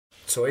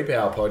Toy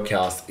Power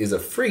Podcast is a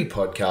free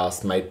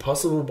podcast made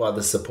possible by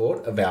the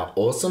support of our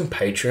awesome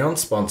Patreon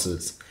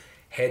sponsors.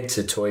 Head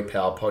to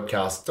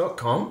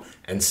toypowerpodcast.com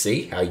and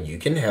see how you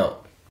can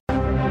help.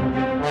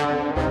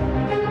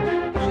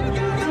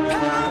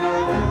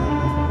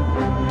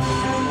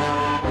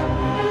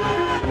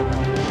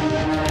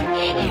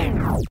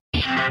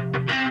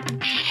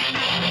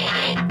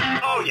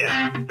 Oh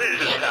yeah, this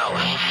is power.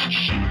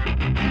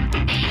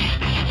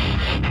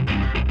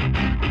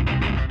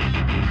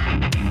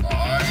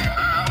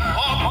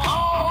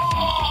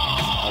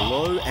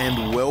 Hello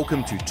and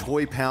welcome to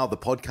Toy Power, the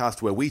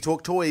podcast where we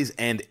talk toys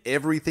and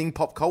everything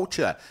pop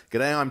culture.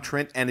 G'day, I'm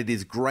Trent, and it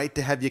is great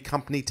to have your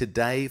company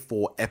today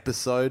for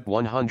episode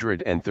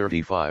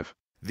 135.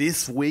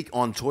 This week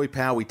on Toy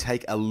Power, we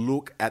take a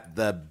look at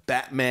the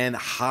Batman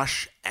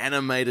Hush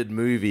animated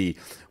movie.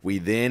 We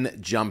then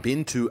jump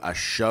into a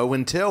show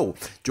and tell.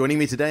 Joining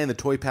me today in the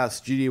Toy Power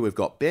studio, we've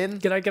got Ben.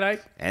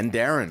 G'day. And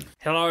Darren.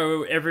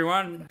 Hello,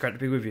 everyone. Great to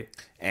be with you.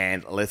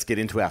 And let's get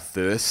into our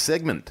first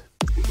segment.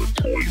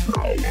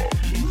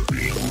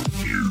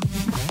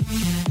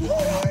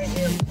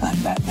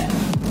 I'm Batman.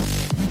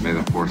 May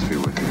the force be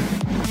with you.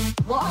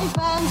 Wise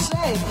man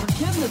say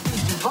forgiveness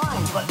is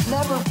divine, but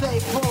never pay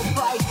full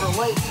price for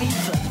late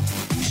pizza.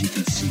 As you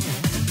can see.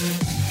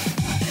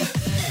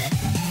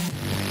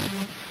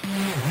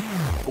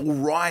 All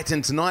right,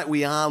 and tonight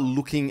we are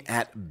looking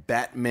at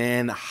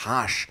Batman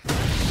Hush.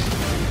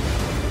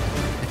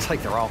 It's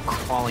like they're all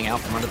crawling out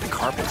from under the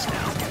carpets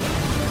now.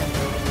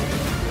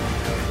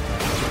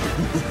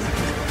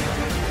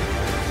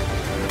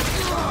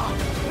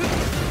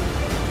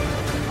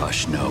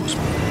 Hush knows.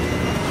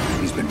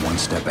 He's been one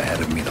step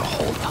ahead of me the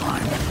whole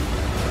time.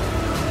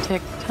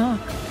 Tick-tock,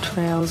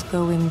 trail's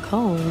going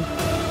cold.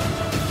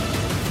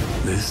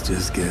 This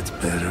just gets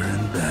better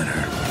and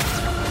better.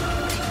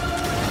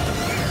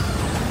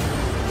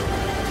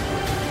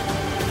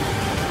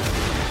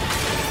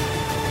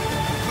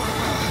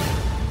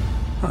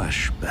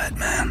 Hush,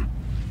 Batman.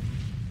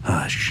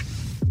 Hush.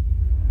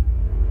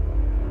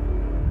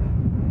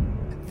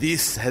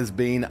 This has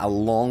been a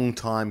long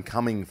time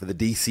coming for the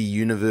DC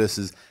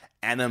Universe's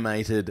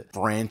animated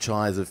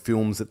franchise of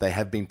films that they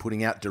have been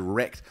putting out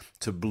direct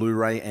to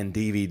Blu-ray and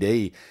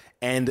DVD.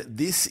 And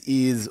this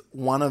is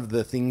one of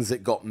the things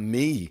that got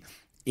me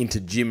into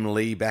Jim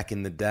Lee back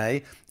in the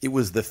day. It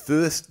was the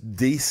first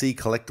DC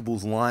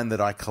collectibles line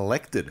that I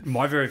collected.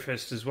 My very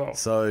first as well.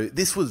 So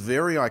this was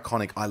very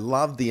iconic. I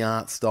love the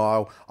art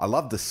style. I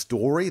love the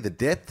story, the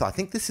depth. I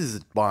think this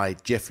is by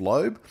Jeff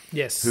Loeb.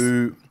 Yes.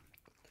 Who,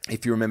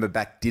 if you remember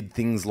back, did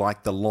things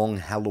like The Long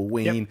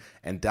Halloween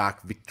and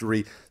Dark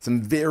Victory.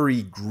 Some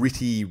very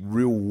gritty,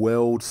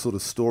 real-world sort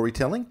of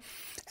storytelling.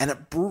 And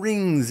it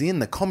brings in,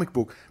 the comic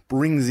book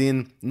brings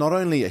in not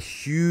only a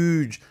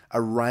huge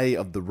array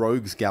of the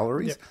Rogues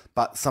galleries,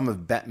 but some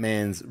of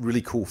Batman's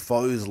really cool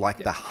foes like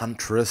the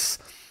Huntress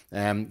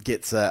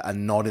gets a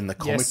nod in the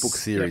comic book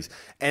series.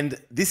 And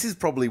this is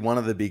probably one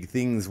of the big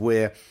things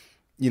where,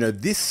 you know,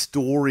 this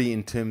story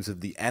in terms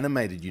of the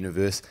animated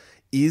universe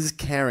is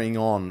carrying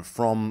on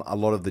from a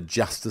lot of the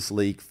Justice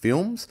League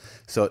films.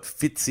 So it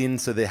fits in.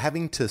 So they're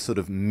having to sort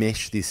of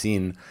mesh this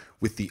in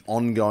with the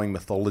ongoing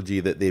mythology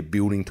that they're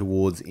building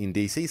towards in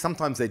DC.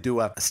 Sometimes they do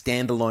a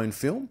standalone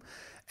film,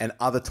 and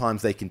other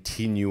times they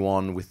continue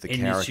on with the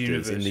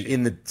characters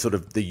in the sort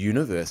of the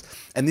universe.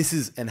 And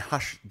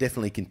Hush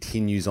definitely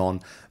continues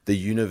on the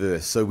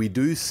universe. So we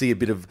do see a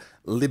bit of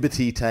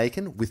liberty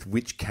taken with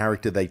which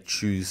character they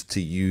choose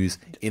to use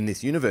in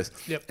this universe.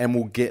 And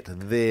we'll get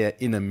there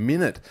in a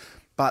minute.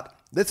 But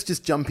let's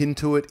just jump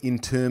into it in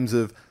terms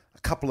of a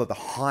couple of the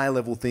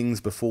high-level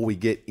things before we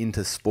get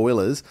into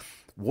spoilers.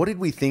 What did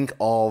we think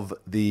of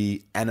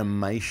the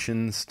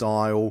animation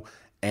style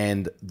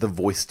and the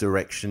voice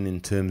direction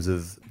in terms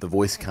of the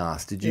voice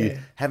cast? Did you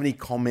have any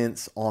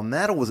comments on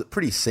that, or was it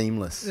pretty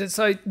seamless?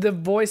 So the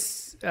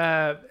voice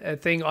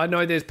thing, I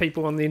know there's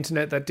people on the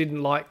internet that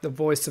didn't like the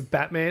voice of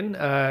Batman.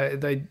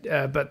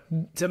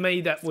 But to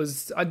me,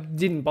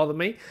 didn't bother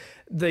me.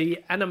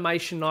 The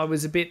animation, I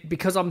was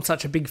because I'm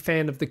such a big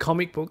fan of the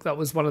comic book. That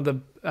was one of the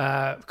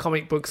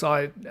comic books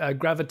I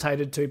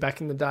gravitated to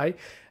back in the day.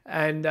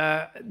 And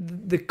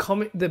the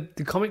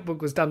comic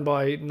book was done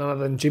by none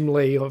other than Jim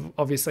Lee,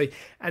 obviously,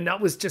 and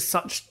that was just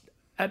such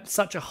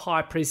a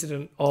high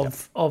precedent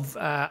of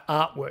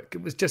artwork.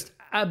 It was just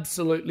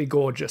absolutely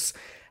gorgeous.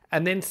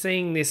 And then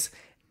seeing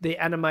the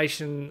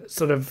animation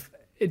sort of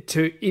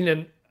in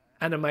an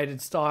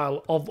animated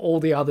style of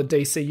all the other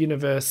DC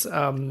Universe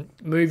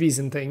movies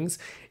and things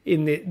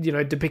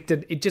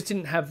depicted, it just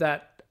didn't have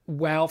that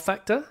wow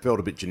factor. Felt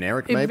a bit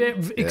generic, maybe?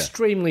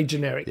 Extremely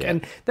generic. Yeah.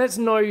 And that's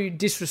no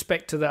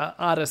disrespect to the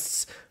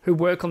artists who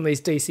work on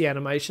these DC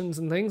animations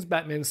and things.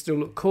 Batman still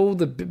look cool.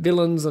 The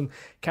villains and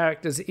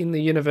characters in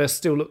the universe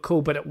still look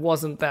cool, but it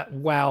wasn't that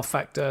wow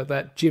factor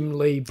that Jim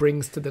Lee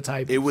brings to the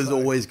table. It was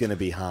always going to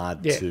be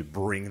hard to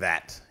bring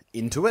that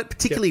into it,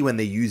 particularly when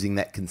they're using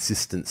that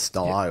consistent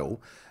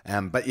style.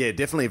 But yeah,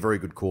 definitely a very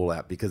good call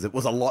out because it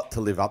was a lot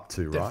to live up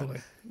to, right?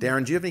 Definitely.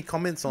 Darren, do you have any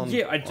comments on?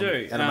 Yeah, I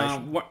do.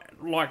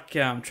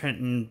 Animation? Trent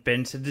and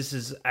Ben said, this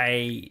is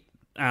a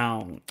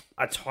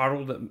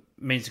title that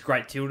means a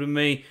great deal to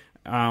me.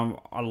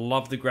 I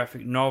love the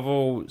graphic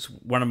novel. It's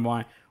one of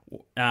my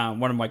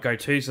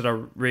go-tos that I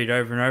read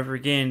over and over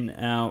again.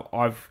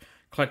 I've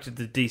collected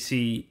the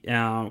DC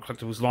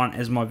collectibles line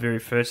as my very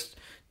first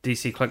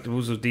DC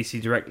collectibles or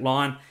DC Direct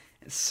line.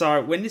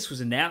 So when this was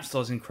announced, I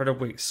was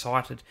incredibly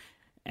excited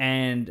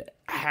and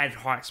had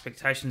high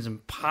expectations.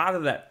 And part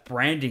of that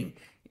branding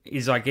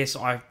is, I guess,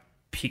 I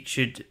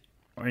pictured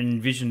or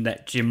envisioned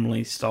that Jim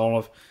Lee style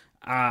of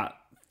art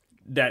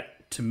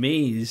that to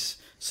me is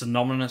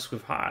synonymous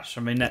with Hush.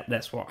 I mean,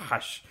 that's what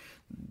Hush,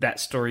 that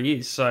story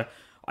is. So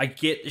I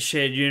get the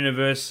shared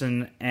universe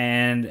and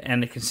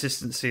the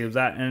consistency of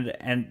that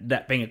and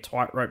that being a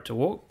tightrope to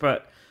walk,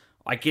 but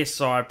I guess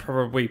I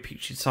probably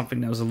pictured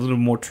something that was a little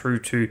more true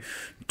to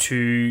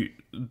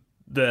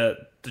the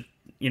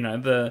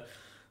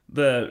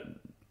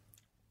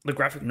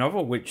graphic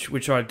novel,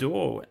 which I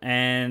adore,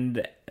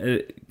 and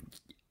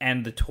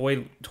the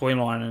toy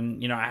line,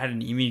 and I had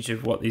an image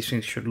of what these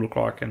things should look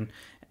like, and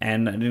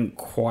I didn't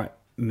quite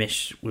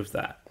mesh with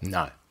that.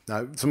 No,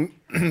 some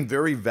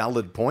very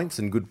valid points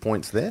and good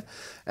points there.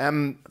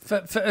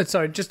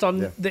 Sorry, just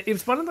on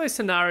it's one of those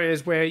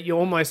scenarios where you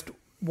almost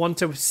want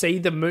to see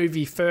the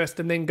movie first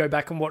and then go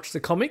back and watch the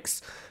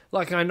comics.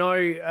 Like, I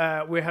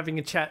know we're having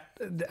a chat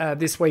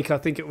this week. I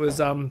think it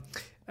was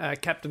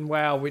Captain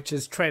Wow, which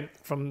is Trent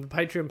from the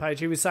Patreon page.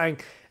 He was saying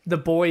The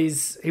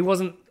Boys, he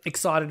wasn't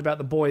excited about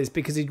The Boys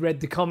because he'd read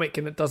the comic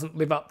and it doesn't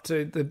live up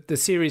to the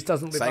series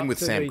doesn't live up to Same with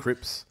Sam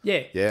Cripps.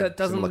 That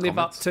doesn't live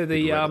up to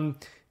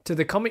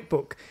the comic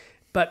book.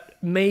 But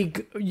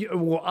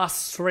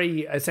us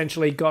three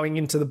essentially going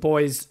into The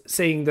Boys,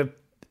 seeing the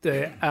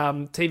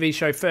TV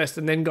show first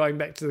and then going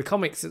back to the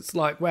comics, it's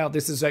like, wow,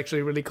 this is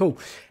actually really cool.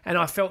 And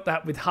I felt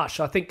that with Hush.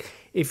 I think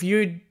if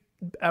you'd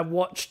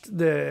watched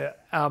the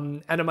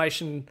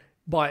animation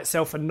by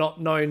itself and not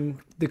known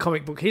the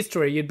comic book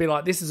history, you'd be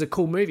like, this is a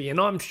cool movie.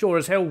 And I'm sure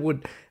as hell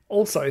would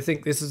also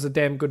think this is a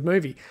damn good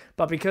movie.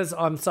 But because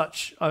I'm so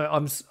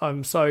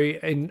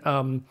in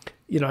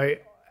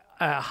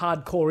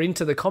hardcore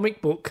into the comic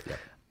book,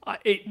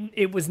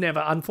 it was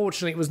never,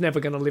 unfortunately, it was never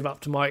going to live up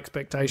to my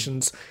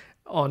expectations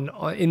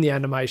in the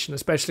animation,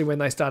 especially when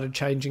they started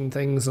changing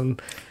things, and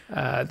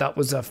that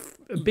was a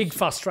big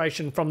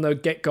frustration from the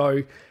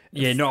get-go.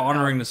 Yeah, not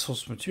honouring the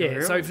source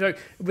material. Yeah, so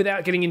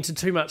without getting into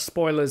too much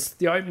spoilers,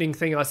 the opening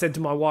thing I said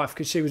to my wife,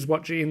 because she was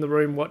watching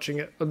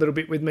it a little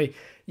bit with me,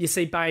 you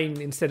see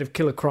Bane instead of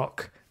Killer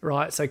Croc,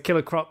 right? So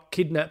Killer Croc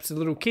kidnaps a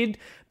little kid,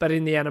 but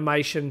in the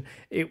animation,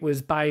 it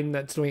was Bane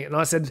that's doing it. And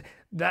I said,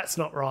 that's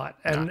not right.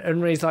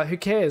 And Ree's like, who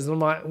cares? And I'm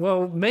like,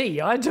 well,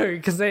 I do,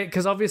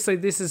 because obviously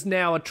this is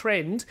now a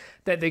trend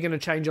that they're going to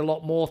change a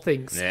lot more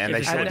things. Yeah, and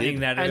they sure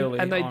did.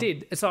 And they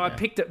did. So I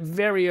picked it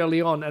very early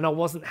on, and I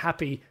wasn't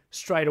happy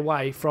straight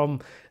away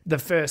from the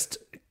first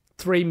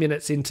 3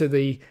 minutes into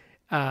the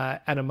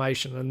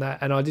animation, and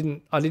I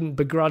didn't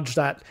begrudge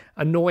that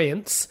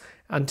annoyance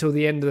until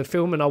the end of the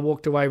film, and I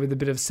walked away with a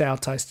bit of sour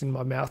taste in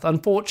my mouth,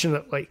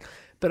 unfortunately.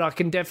 But I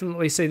can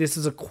definitely see this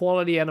as a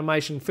quality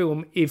animation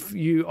film if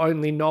you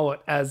only know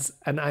it as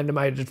an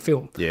animated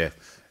film. Yeah.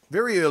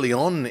 Very early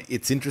on,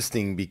 it's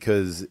interesting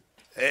because,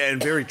 and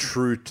very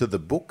true to the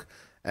book,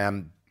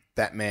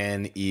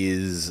 Batman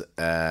is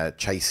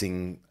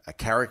chasing a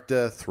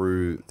character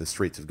through the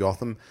streets of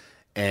Gotham,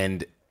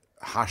 and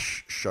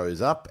Hush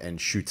shows up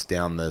and shoots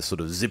down the sort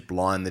of zip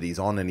line that he's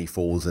on, and he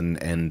falls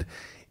and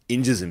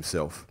injures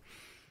himself.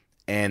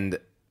 And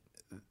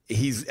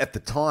he's at the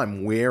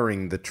time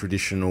wearing the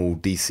traditional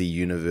DC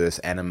Universe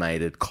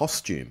animated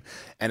costume.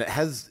 And it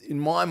has, in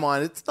my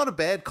mind, it's not a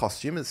bad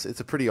costume. It's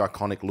a pretty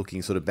iconic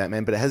looking sort of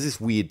Batman, but it has this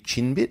weird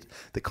chin bit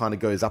that kind of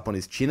goes up on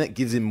his chin. It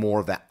gives him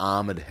more of that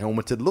armored,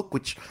 helmeted look,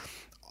 which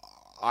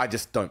I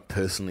just don't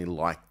personally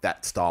like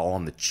that style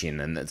on the chin.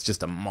 And it's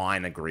just a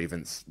minor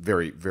grievance.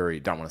 Very,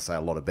 very, don't want to say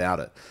a lot about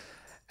it.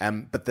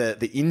 But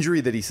the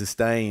injury that he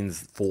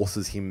sustains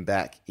forces him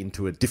back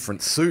into a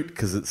different suit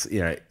because it's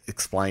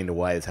explained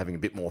away as having a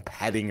bit more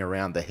padding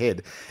around the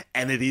head,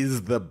 and it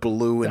is the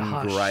blue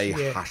and grey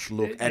Hush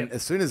look. And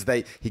as soon as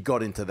he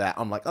got into that,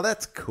 I'm like, oh,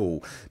 that's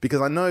cool,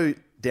 because I know,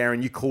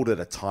 Darren, you called it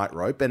a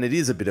tightrope, and it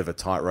is a bit of a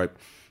tightrope.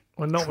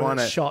 Well, not when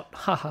it's shot.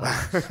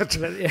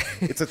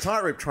 It's a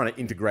tightrope trying to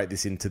integrate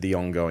this into the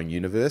ongoing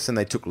universe, and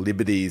they took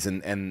liberties.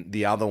 And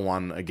the other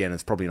one, again,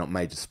 it's probably not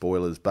major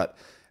spoilers, but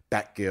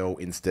Batgirl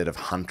instead of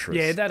Huntress.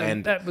 Yeah,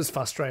 that was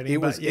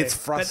frustrating. It's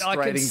frustrating. But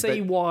I can see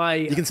why.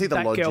 You can see the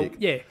Batgirl, logic.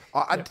 Yeah.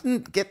 I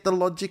didn't get the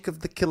logic of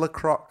the Killer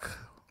Croc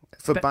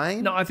for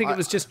Bane. No, I think it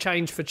was just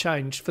change for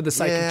the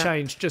sake of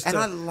change.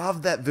 I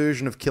love that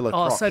version of Killer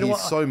Croc.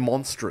 He's so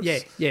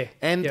monstrous. Yeah.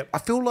 And I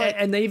feel like...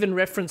 And they even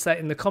reference that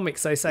in the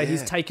comics. They say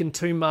he's taken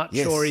too much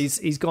or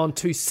he's gone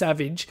too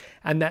savage,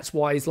 and that's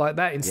why he's like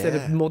that instead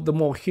of the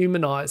more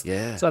humanised.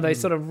 Yeah. So they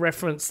sort of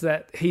reference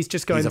that he's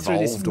just going through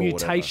this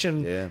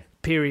mutation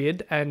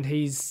period, and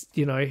he's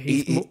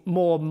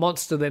more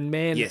monster than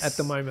man at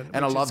the moment.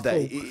 And I which love is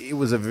that. cool. It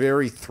was a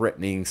very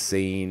threatening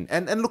scene.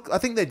 And look, I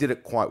think they did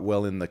it quite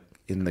well in the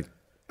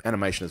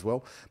animation as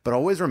well. But I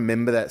always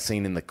remember that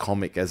scene in the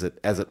comic as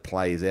it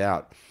plays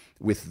out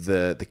with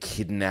the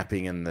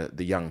kidnapping and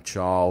the young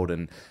child,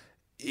 and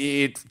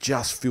it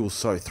just feels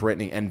so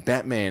threatening. And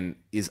Batman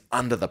is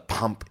under the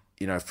pump,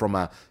 from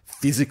a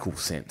physical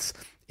sense.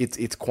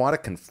 It's quite a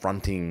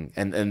confronting,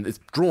 and it's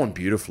drawn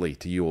beautifully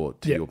to your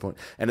point.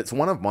 And it's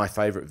one of my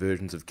favourite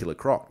versions of Killer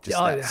Croc. Just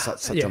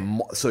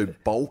so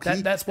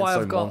bulky. That's why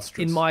and I've got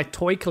monstrous. in my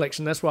toy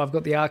collection. That's why I've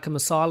got the Arkham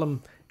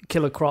Asylum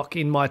Killer Croc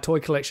in my toy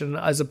collection,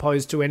 as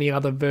opposed to any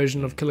other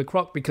version of Killer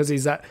Croc, because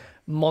he's that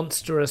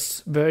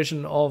monstrous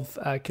version of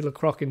Killer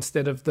Croc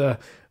instead of the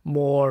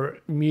more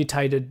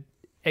mutated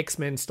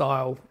X-Men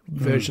style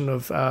version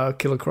of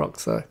Killer Croc.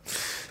 So.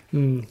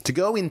 To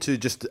go into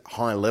just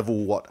high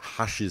level what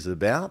Hush is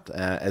about,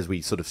 as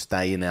we sort of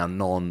stay in our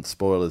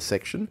non-spoilers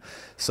section.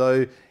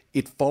 So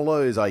it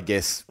follows, I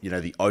guess,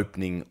 the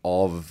opening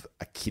of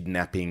a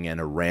kidnapping and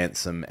a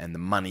ransom, and the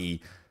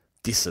money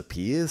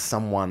disappears.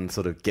 Someone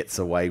sort of gets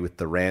away with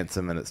the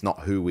ransom, and it's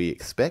not who we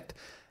expect.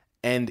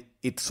 And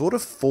it sort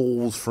of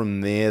falls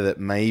from there that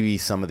maybe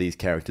some of these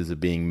characters are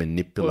being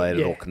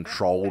manipulated or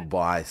controlled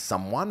by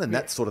someone, and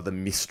that's sort of the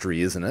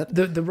mystery, isn't it?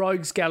 The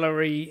Rogues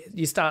Gallery,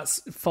 you start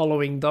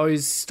following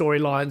those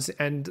storylines,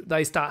 and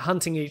they start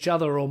hunting each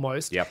other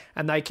almost. Yep.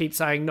 And they keep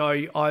saying,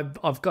 "No,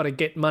 I've got to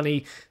get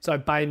money." So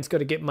Bane's got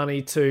to get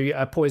money to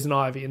Poison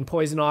Ivy, and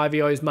Poison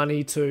Ivy owes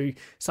money to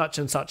such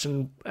and such,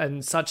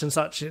 and such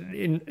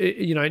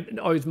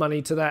owes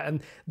money to that,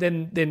 and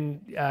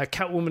then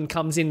Catwoman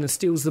comes in and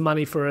steals the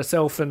money for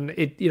herself, and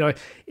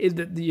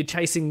you're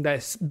chasing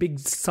this big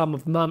sum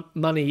of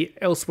money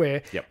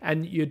elsewhere,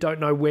 and you don't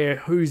know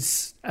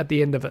who's at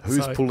the end of it.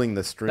 Who's pulling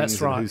the strings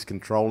that's right. and who's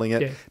controlling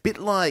it. Yeah.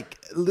 A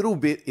little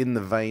bit in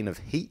the vein of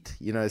Heat,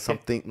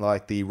 something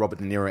like the Robert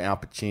De Niro, Al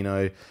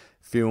Pacino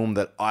film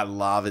that I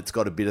love. It's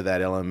got a bit of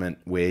that element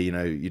where,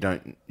 you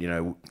don't,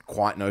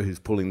 quite know who's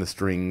pulling the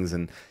strings,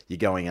 and you're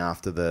going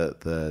after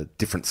the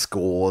different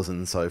scores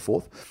and so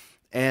forth.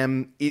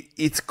 And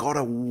it's got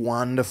a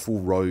wonderful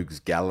rogues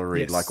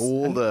gallery, like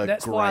all the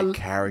great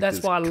characters.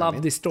 That's why I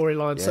love this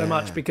storyline so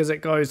much, because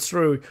it goes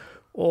through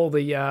all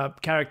the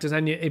characters,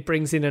 and it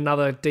brings in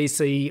another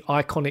DC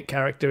iconic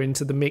character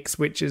into the mix,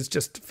 which is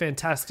just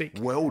fantastic.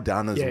 Well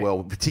done as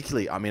well.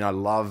 Particularly, I mean, I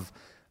love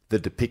the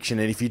depiction,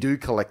 and if you do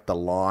collect the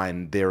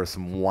line, there are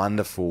some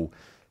wonderful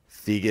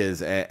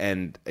figures,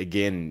 and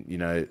again,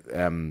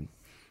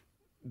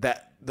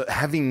 that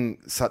having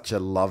such a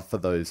love for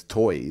those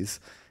toys,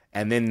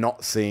 and then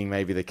not seeing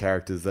maybe the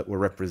characters that were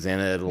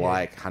represented,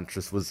 like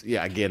Huntress, was,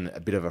 again, a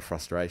bit of a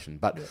frustration.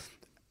 But,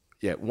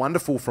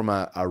 wonderful from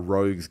a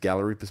rogues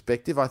gallery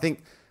perspective. I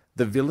think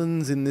the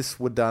villains in this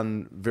were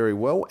done very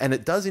well, and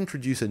it does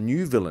introduce a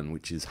new villain,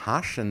 which is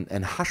Hush,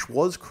 and Hush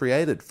was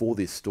created for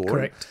this story.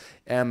 Correct.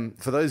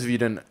 For those of you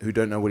who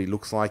don't know what he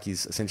looks like,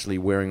 he's essentially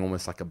wearing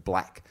almost like a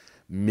black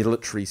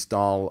military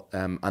style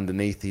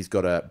underneath. He's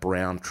got a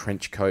brown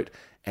trench coat,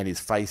 and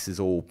his face is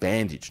all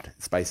bandaged.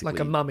 It's basically...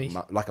 like a mummy.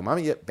 Like a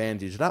mummy,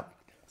 bandaged up.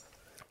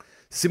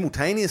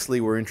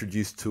 Simultaneously, we're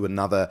introduced to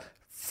another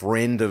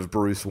friend of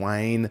Bruce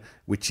Wayne,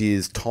 which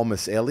is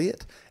Thomas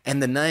Elliot.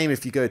 And the name,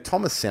 if you go,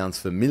 Thomas sounds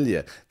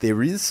familiar.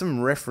 There is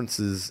some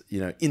references,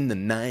 in the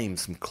name,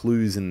 some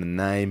clues in the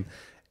name,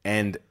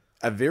 and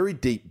a very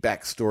deep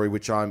backstory,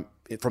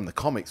 from the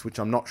comics, which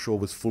I'm not sure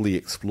was fully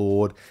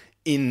explored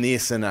in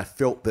this, and I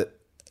felt that,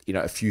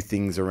 a few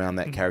things around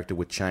that character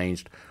were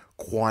changed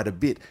quite a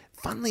bit.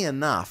 Funnily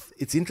enough,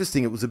 it's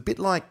interesting. It was a bit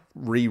like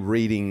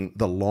rereading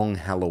The Long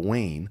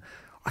Halloween.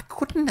 I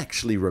couldn't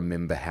actually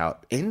remember how it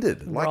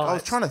ended. Like, I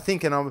was trying to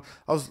think, and I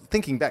was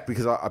thinking back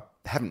because I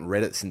haven't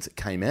read it since it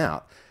came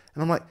out.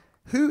 And I'm like,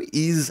 who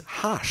is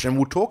Hush? And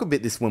we'll talk a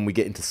bit this when we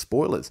get into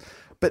spoilers.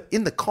 But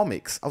in the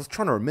comics, I was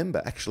trying to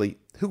remember, actually,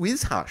 who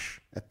is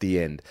Hush at the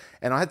end?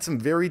 And I had some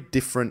very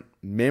different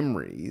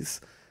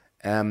memories.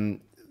 The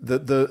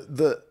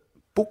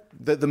book,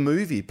 the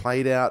movie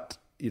played out,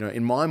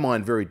 in my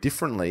mind, very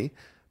differently.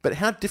 But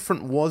how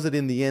different was it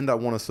in the end? I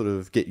want to sort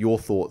of get your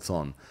thoughts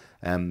on,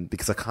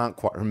 because I can't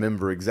quite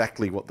remember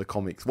exactly what the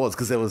comics was,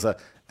 because there's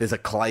a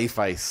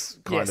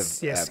Clayface kind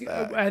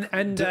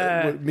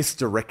of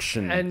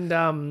misdirection.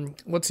 And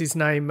what's his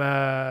name?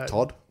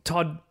 Todd.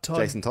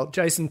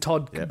 Jason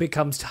Todd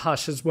becomes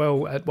Hush as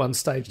well at one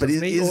stage, but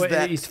doesn't he? Is or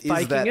that, he's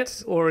faking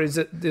it, or is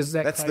that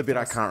that's the bit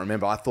I can't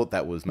remember. I thought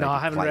that was maybe I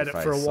haven't read it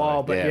for a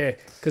while, but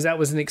because that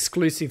was an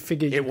exclusive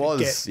figure. It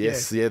was,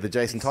 the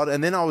Jason Todd.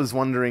 And then I was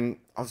wondering,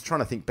 I was trying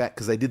to think back,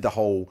 because they did the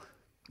whole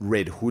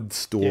Red Hood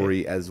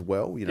story as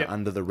well,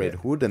 Under the Red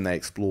Hood, and they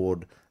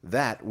explored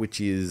that, which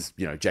is,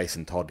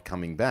 Jason Todd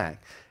coming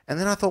back. And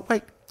then I thought,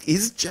 wait,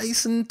 is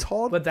Jason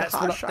Todd? But that's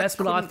what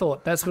I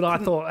thought. That's what I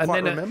thought.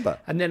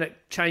 And then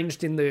it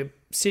changed in the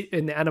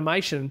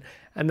animation.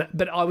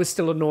 But I was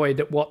still annoyed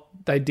at what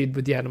they did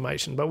with the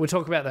animation. But we'll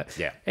talk about that.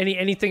 Yeah.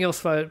 Anything else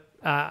for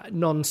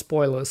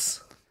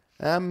non-spoilers?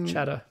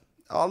 Chatter.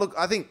 Oh, look,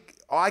 I think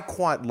I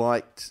quite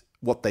liked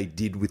what they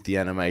did with the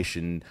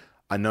animation.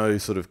 I know,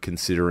 sort of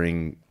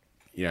considering,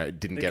 it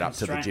didn't get up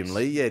to the Jim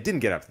Lee. Yeah, it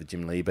didn't get up to the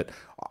Jim Lee, but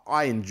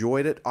I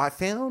enjoyed it. I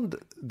found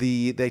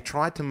they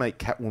tried to make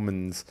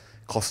Catwoman's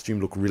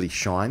costume look really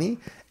shiny,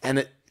 and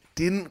it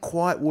didn't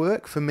quite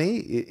work for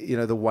me.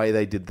 The way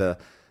they did the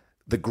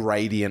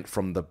gradient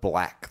from the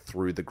black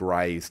through the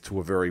greys to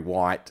a very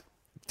white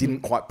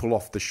didn't quite pull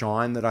off the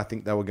shine that I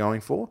think they were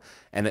going for,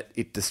 and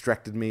it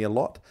distracted me a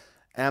lot.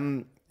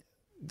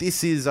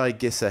 This is, I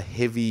guess, a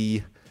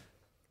heavy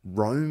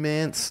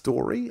romance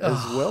story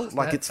as well.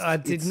 I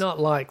did not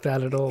like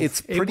that at all.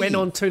 It went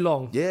on too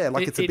long. Yeah,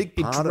 it's a big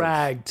part it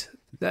dragged.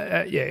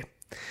 Yeah.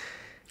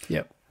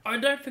 Yep. I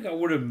don't think I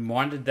would have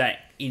minded that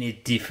in a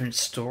different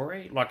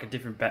story, like a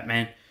different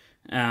Batman,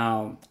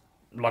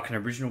 like an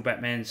original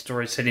Batman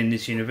story set in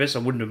this universe. I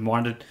wouldn't have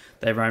minded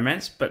their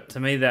romance, but to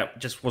me that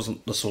just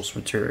wasn't the source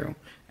material.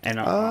 And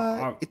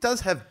it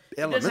does have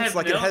elements.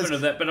 It has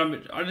of that, but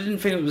I didn't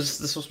think it was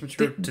the source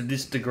material to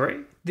this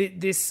degree.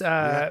 This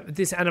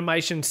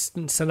animation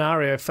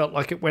scenario felt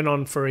like it went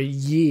on for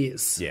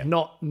years,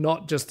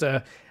 not just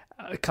a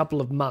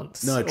couple of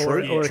months, or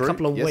a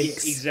couple of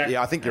weeks. Exactly.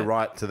 Yeah, I think you're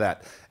right to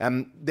that.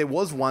 There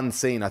was one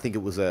scene, I think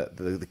it was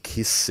the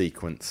kiss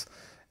sequence,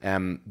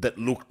 that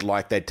looked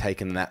like they'd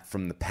taken that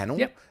from the panel.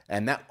 Yep.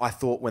 And that, I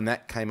thought, when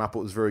that came up, it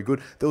was very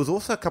good. There was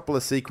also a couple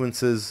of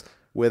sequences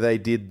where they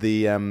did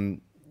the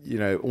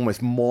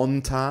almost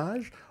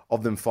montage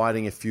of them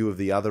fighting a few of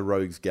the other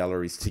rogues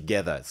galleries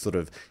together. Sort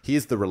of,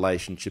 here's the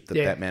relationship that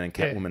Batman and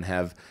Catwoman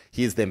have.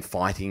 Here's them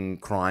fighting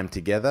crime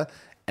together.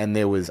 And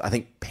there was, I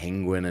think,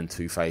 Penguin and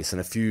Two-Face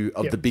and a few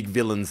of the big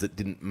villains that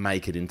didn't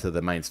make it into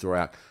the main story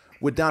arc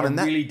were done.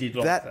 I really did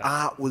like that. That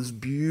art was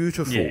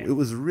beautiful. Yeah. It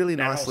was really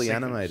nicely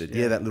animated.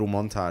 Yeah, that little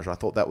montage. I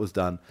thought that was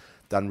done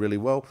really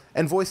well.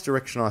 And voice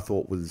direction, I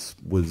thought,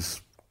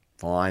 was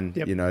fine.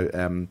 Yep.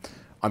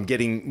 I'm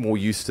getting more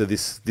used to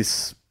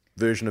this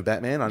version of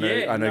Batman.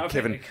 I know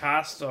Kevin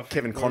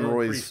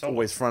Conroy's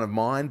always front of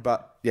mind,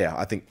 but yeah,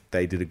 I think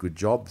they did a good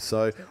job.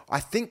 So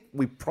I think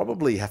we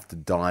probably have to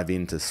dive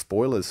into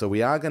spoilers. So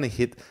we are going to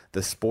hit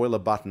the spoiler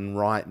button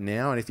right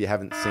now, and if you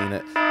haven't seen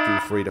it, feel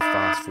free to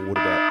fast forward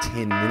about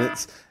 10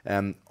 minutes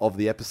of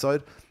the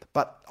episode.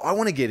 But I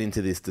want to get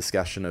into this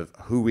discussion of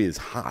who is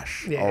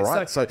Hush. Yeah, all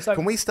right. So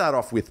can we start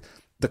off with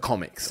the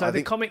comics?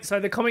 The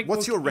comic.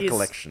 What's your book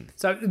recollection?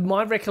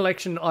 My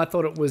recollection, I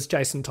thought it was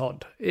Jason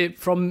Todd.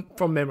 From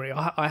memory.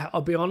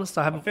 I'll be honest,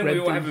 I haven't I think read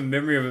we all have a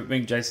memory of it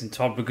being Jason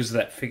Todd because of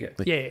that figure.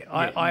 Yeah,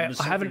 I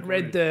haven't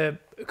read the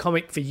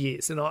comic for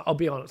years, and I'll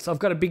be honest, I've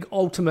got a big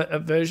Ultimate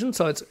version,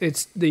 so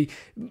it's the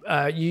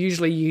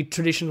you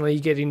traditionally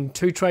get in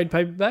 2 trade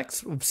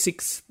paperbacks of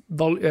 6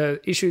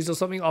 issues or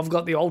something. I've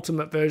got the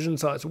Ultimate version,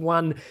 so it's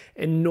one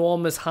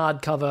enormous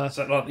hardcover.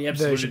 So like the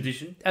Absolute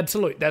edition?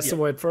 Absolute, that's the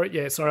word for it.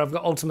 Yeah, sorry, I've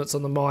got Ultimates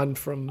on the mind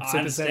from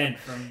Super 7.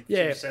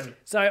 Super 7.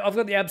 So I've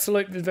got the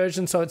Absolute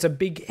version, so it's a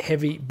big,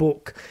 heavy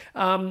book.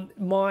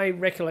 My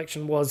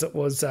recollection was it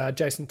was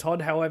Jason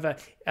Todd. However,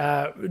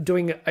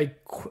 doing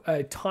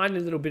a tiny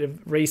little bit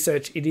of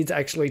research, it is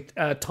actually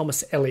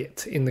Thomas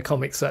Elliot in the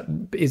comics that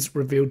is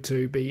revealed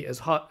to be as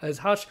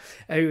Hush,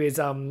 who is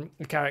a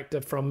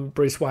character from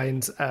Bruce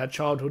Wayne's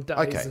childhood days.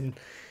 Okay. And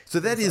so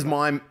that is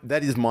my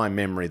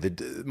memory.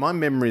 My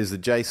memory is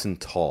that Jason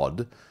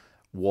Todd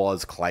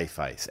was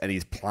Clayface, and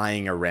he's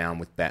playing around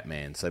with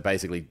Batman. So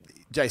basically,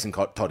 Jason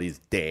Todd is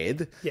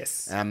dead.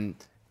 Yes.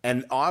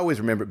 And I always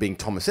remember it being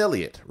Thomas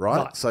Elliot,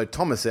 right? So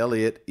Thomas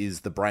Elliot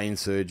is the brain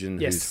surgeon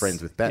who's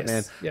friends with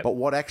Batman. Yes. Yep. But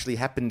what actually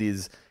happened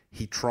is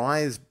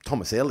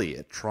Thomas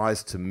Elliot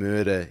tries to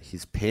murder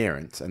his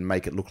parents and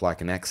make it look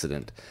like an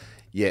accident.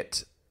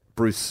 Yet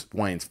Bruce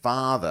Wayne's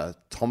father,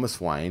 Thomas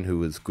Wayne, who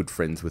was good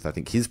friends with, I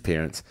think, his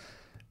parents,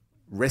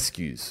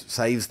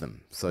 saves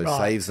them. So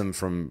saves them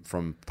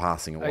from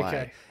passing away.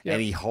 Okay. Yep.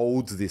 And he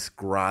holds this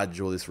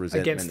grudge or this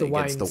resentment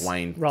against the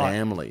Wayne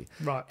family.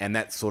 Right. And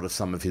that's sort of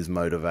some of his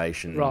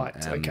motivation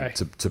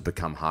to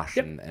become Hush.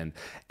 Yep.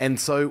 And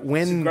so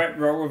when... It's a great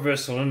role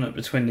reversal, isn't it,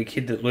 between the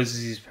kid that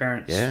loses his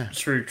parents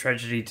through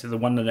tragedy to the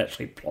one that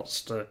actually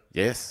plots to...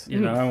 Yes.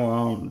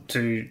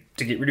 To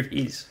get rid of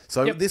his.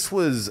 So this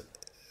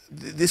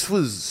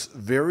was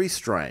very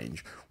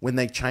strange when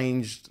they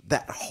changed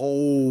that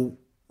whole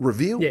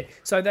reveal. Yeah,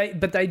 so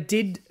they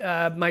did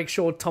make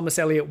sure Thomas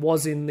Elliot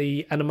was in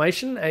the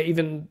animation,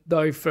 even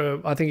though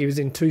I think he was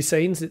in 2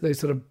 scenes. They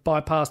sort of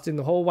bypassed in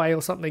the hallway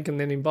or something, and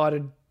then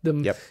invited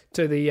them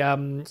to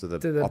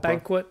the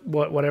banquet,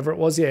 whatever it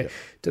was, to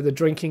the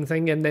drinking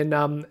thing, and then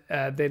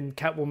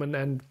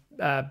Catwoman and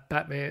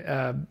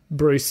Batman,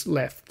 Bruce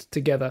left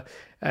together,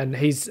 and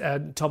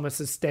Thomas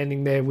is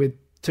standing there with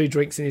 2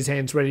 drinks in his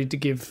hands, ready to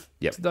give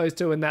to those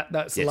 2, and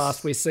that's the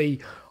last we see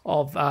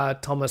of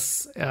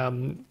Thomas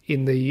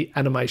in the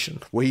animation.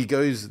 Well,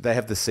 they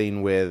have the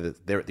scene where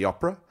they're at the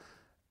opera,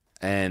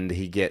 and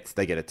they get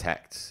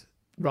attacked.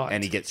 Right.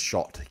 And he gets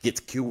shot. He gets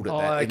killed in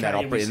that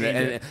opera.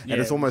 And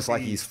it's almost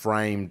like he's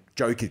framed.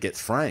 Joker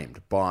gets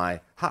framed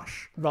by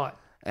Hush. Right.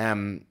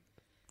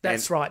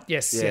 That's right.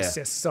 Yes.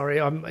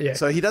 Sorry,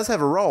 So he does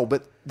have a role,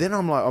 but then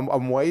I'm like,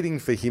 I'm waiting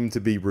for him to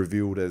be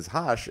revealed as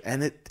Hush,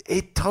 and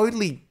it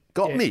totally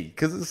got me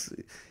because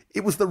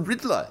it was the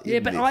Riddler. Yeah,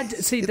 but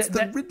it's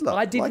the Riddler.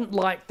 I didn't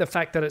like the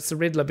fact that it's the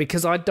Riddler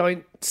because I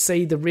don't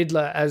see the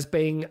Riddler as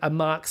being a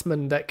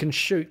marksman that can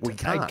shoot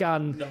a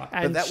gun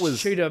and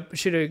shoot a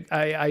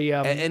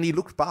and he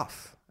looked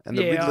buff. And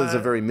the Riddler's a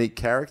very meek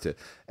character.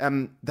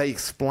 They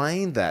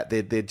explained that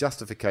their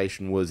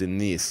justification was in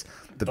this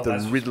that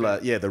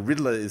the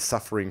Riddler is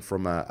suffering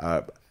from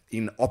a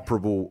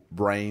inoperable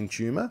brain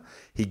tumor.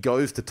 He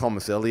goes to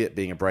Thomas Elliot,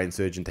 being a brain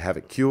surgeon, to have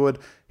it cured.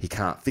 He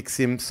can't fix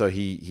him, so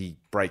he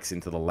breaks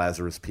into the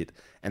Lazarus Pit.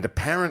 And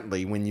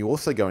apparently, when you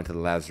also go into the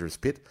Lazarus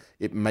Pit,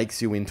 it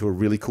makes you into a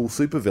really cool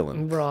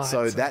supervillain. Right.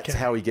 So that's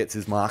how he gets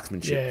his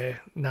marksmanship.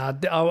 Yeah.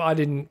 I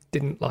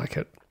didn't like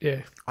it.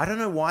 Yeah. I don't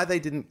know why they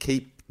didn't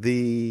keep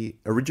the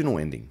original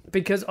ending,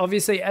 because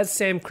obviously, as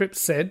Sam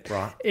Cripps said,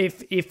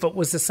 if it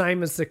was the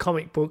same as the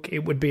comic book,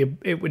 it would be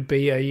a what do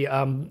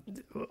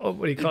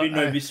you call it?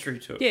 No mystery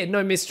to it. Yeah,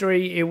 no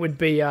mystery. It would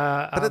be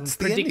but it's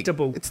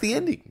predictable. It's the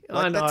ending.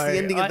 I know. That's the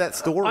ending of that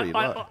story.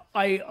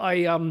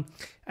 I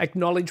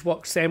acknowledge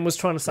what Sam was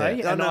trying to say.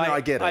 Yeah. No,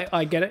 I get it.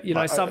 I get it. You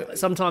know,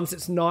 sometimes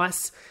it's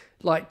nice.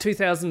 Like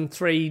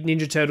 2003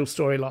 Ninja Turtle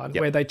storyline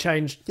where they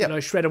changed, you know,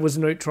 Shredder was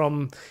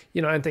Neutron,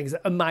 you know, and things.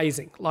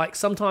 Amazing. Like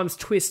sometimes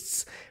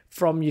twists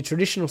from your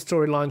traditional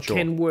storyline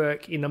can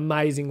work in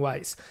amazing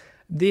ways.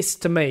 This,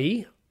 to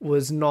me,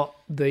 was not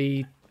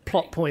the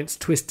plot points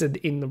twisted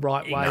in the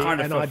right way,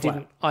 and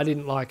I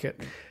didn't like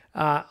it,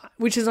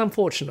 which is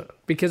unfortunate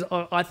because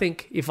I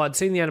think if I'd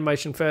seen the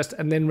animation first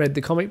and then read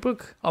the comic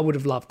book, I would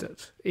have loved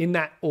it in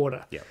that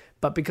order. Yeah.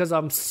 But because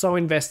I'm so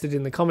invested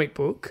in the comic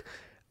book,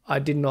 I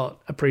did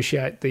not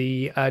appreciate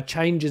the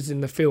changes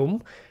in the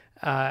film,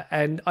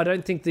 and I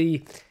don't think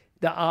the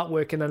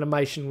artwork and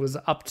animation was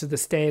up to the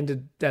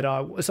standard that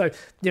So,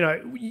 you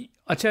know,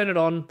 I turn it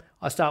on,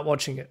 I start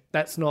watching it.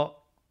 Bane's not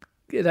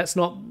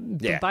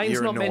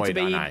meant to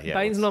be.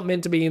 Bane's not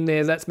meant to be in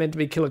there. That's meant to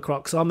be Killer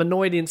Croc. So I'm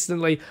annoyed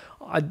instantly.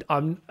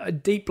 I'm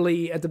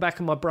deeply at the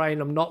back of my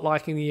brain. I'm not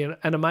liking the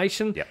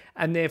animation,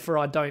 and therefore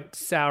I don't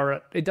sour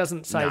it. It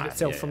doesn't save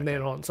itself from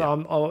then on.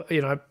 So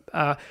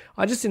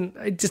I just didn't.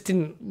 It just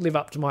didn't live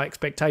up to my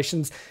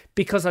expectations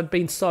because I'd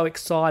been so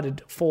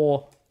excited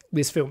for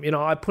this film. You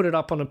know, I put it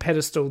up on a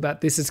pedestal that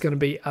this is going to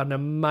be an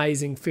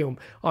amazing film.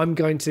 I'm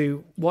going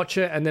to watch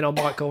it and then I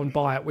might go and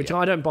buy it, which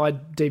I don't buy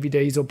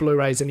DVDs or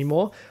Blu-rays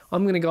anymore.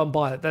 I'm going to go and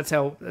buy it. That's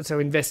how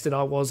invested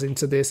I was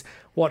into this.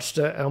 Watched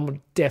it and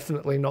I'm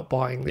definitely not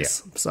buying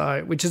this.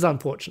 So, which is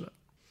unfortunate.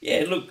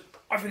 Yeah, look,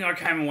 I think I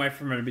came away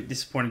from it a bit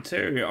disappointed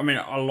too. I mean,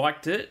 I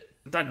liked it.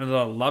 I don't know that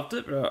I loved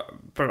it,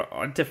 but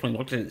I definitely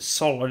liked it. It's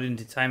solid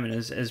entertainment,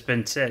 as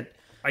Ben said.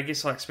 I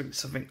guess I expected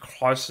something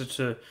closer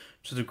to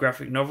the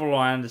graphic novel.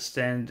 I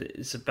understand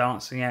it's a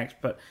balancing act,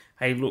 but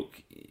hey,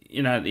 look,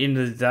 you know, at the end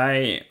of the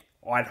day,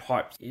 I'd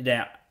hyped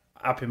it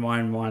up in my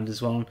own mind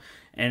as well,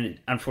 and it,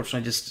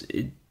 unfortunately,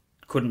 it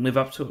couldn't live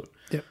up to it.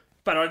 Yep.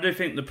 But I do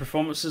think the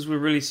performances were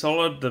really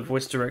solid. The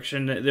voice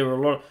direction, there were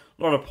a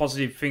lot of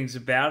positive things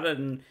about it,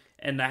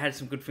 and they had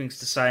some good things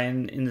to say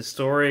in the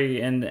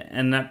story and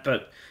that.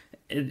 But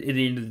at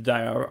the end of the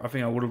day, I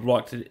think I would have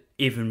liked it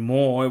even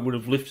more. It would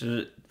have lifted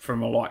it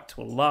from a like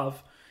to a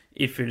love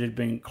if it had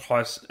been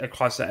a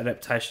closer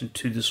adaptation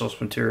to the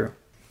source material.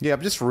 Yeah,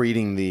 I'm just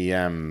reading the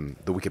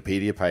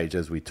Wikipedia page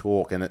as we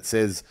talk, and it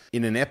says,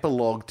 in an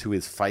epilogue to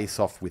his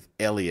face-off with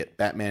Elliot,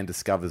 Batman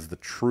discovers the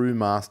true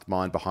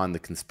mastermind behind the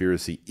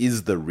conspiracy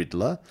is the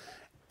Riddler,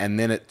 and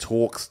then it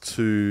talks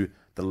to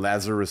the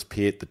Lazarus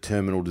Pit, the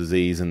terminal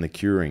disease, and the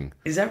curing.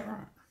 Is that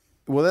right?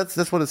 Well,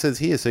 that's what it says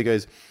here. So he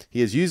goes,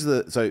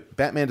 so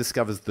Batman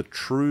discovers the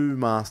true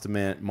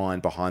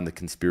mastermind behind the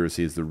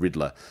conspiracy is the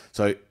Riddler.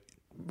 So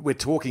we're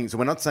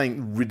not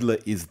saying Riddler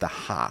is the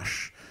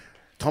Hush.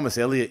 Thomas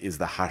Elliot is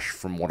the Hush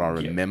from what I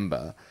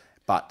remember.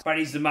 But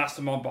he's the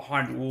mastermind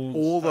behind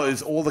all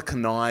the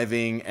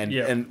conniving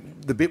and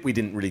the bit we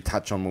didn't really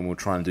touch on when we were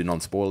trying to do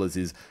non-spoilers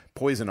is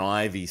Poison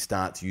Ivy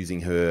starts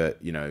using her,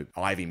 you know,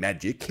 Ivy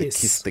magic,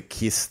 the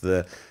kiss,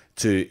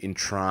 to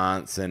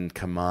entrance and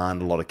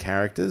command a lot of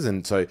characters,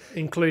 and so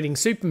including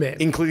Superman,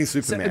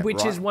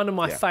 which is one of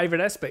my favorite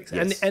aspects.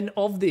 Yes. And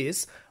of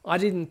this, I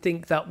didn't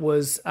think that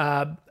was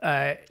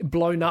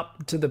blown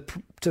up to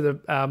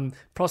the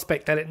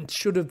prospect that it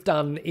should have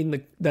done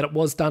that it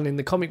was done in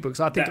the comic books.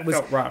 I think it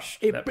felt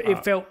rushed.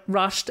 It felt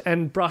rushed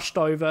and brushed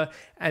over,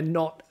 and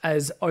not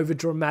as over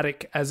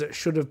dramatic as it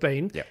should have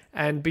been. Yep.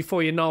 And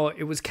before you know it,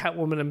 it was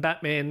Catwoman and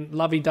Batman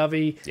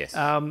lovey-dovey,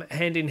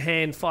 hand in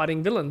hand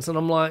fighting villains, and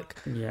I'm like,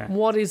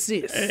 what is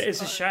this?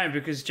 It's a shame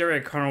because Jerry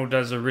O'Connell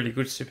does a really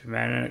good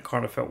Superman, and it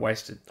kind of felt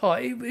wasted.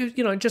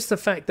 Just the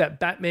fact that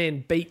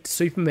Batman beat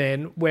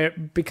Superman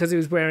because he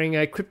was wearing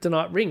a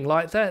kryptonite ring,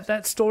 like that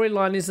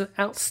storyline is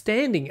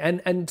outstanding,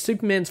 and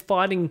Superman's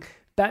fighting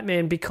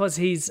Batman because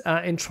he's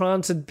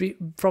entranced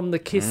from the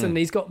kiss, and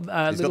he's got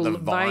little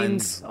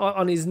veins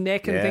on his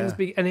neck and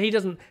things, and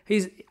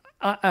he's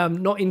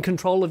not in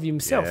control of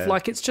himself.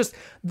 Like, it's just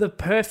the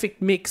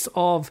perfect mix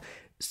of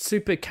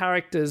super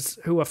characters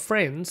who are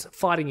friends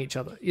fighting each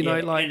other. You know,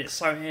 like, and it's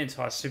so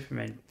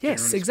anti-Superman. Yes,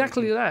 generally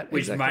exactly speaking, that.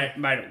 which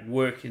Exactly. made it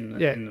work in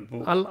the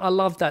book. I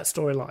love that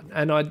storyline,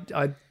 and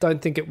I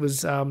don't think it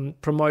was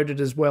promoted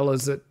as well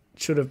as it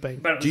should have been.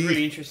 But it was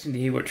really interesting to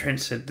hear what Trent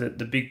said, that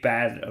the big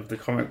bad of the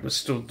comic was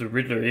still the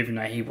Riddler, even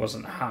though he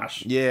wasn't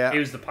harsh. Yeah. He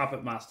was the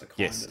puppet master, kind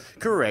Yes, of.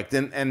 correct.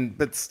 And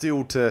but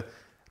still to.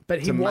 But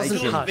he to make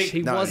wasn't him- harsh.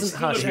 He No,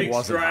 wasn't harsh. He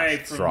wasn't stray harsh.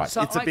 That's from- right.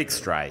 So It's a big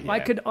stray. I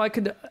Yeah.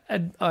 could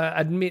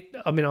admit.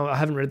 I mean, I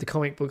haven't read the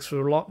comic books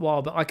for a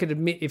while, but I could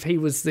admit if he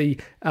was the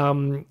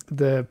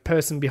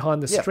person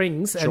behind the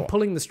strings sure. and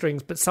pulling the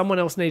strings, but someone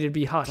else needed to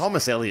be harsh.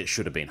 Thomas Elliot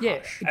should have been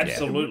harsh.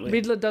 Absolutely.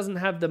 Riddler doesn't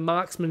have the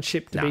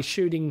marksmanship to be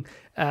shooting.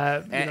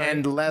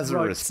 And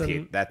Lazarus ropes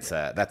Pit, that's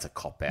a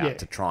cop out Yeah,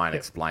 to try and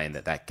explain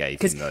that gave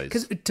him those.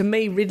 Because to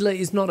me, Riddler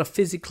is not a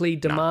physically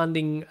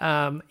demanding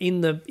in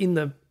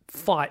the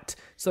fight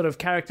sort of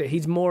character.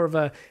 He's more of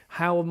a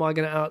how am I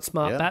going to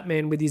outsmart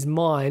Batman with his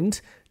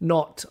mind,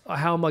 not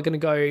how am I going to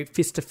go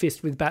fist to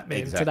fist with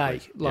Batman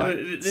today. Like,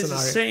 There's scenario. a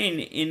scene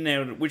in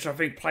there which I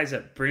think plays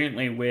out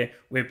brilliantly where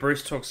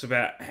Bruce talks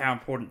about how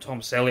important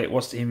Thomas Elliot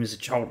was to him as a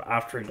child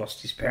after he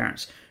lost his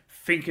parents.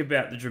 Think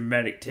about the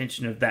dramatic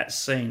tension of that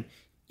scene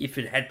if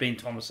it had been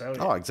Thomas Elliot.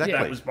 Oh, exactly.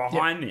 That was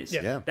behind this.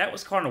 Yeah. That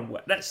was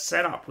that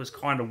setup was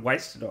kind of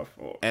wasted, I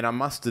thought. And I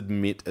must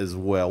admit as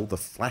well, the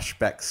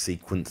flashback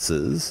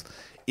sequences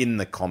in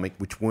the comic,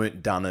 which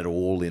weren't done at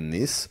all in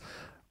this,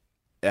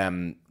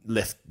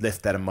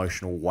 left that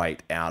emotional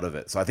weight out of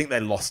it. So I think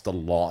they lost a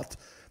lot.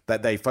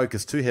 That they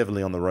focused too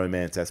heavily on the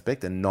romance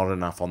aspect and not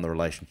enough on the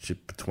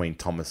relationship between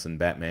Thomas and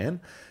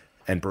Batman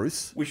and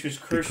Bruce. Which was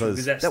crucial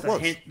because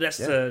that's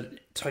the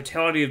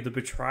totality of the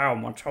betrayal.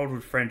 My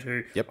childhood friend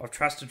who I've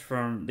trusted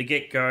from the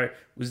get-go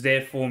was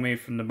there for me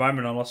from the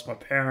moment I lost my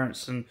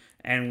parents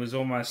and was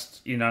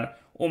almost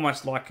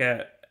like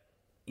a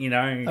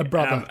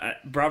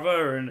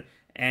brother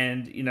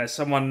and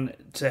someone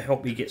to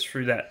help me get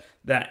through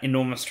that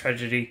enormous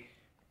tragedy,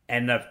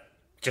 and they've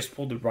just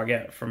pulled the rug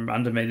out from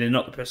under me. They're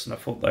not the person I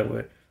thought they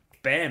were.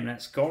 Bam,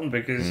 that's gone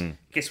because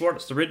guess what?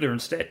 It's the Riddler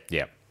instead.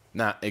 Yeah.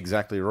 Nah,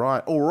 exactly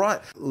right. All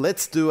right,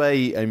 let's do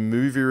a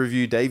movie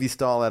review, Davey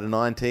style, out of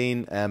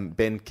 19.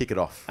 Ben, kick it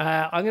off.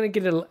 I'm going to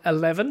get an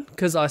 11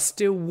 because I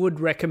still would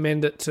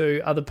recommend it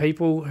to other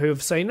people who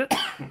have seen it.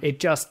 It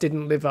just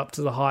didn't live up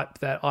to the hype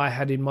that I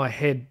had in my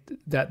head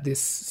that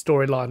this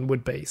storyline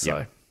would be. So,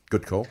 Yep.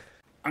 Good call.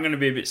 I'm going to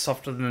be a bit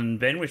softer than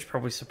Ben, which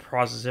probably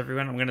surprises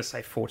everyone. I'm going to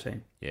say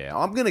 14. Yeah,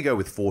 I'm going to go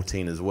with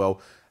 14 as well.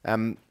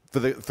 For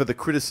the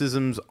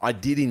criticisms, I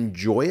did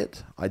enjoy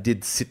it. I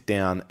did sit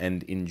down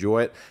and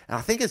enjoy it. And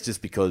I think it's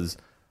just because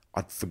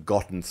I'd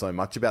forgotten so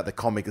much about the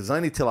comic. It's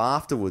only till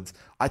afterwards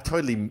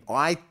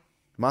I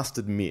must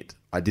admit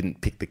I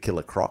didn't pick the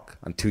Killer Croc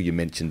until you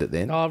mentioned it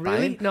then. Oh,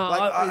 really? Bane. No,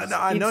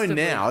 I know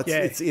now.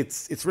 instantly,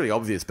 It's really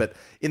obvious, but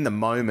in the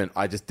moment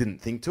I just didn't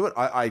think to it.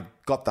 I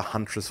got the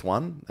Huntress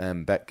one,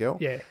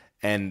 Batgirl. Yeah.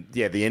 And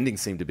yeah, the ending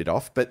seemed a bit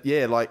off. But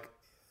yeah,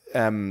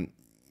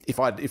 if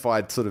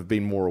I'd sort of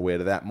been more aware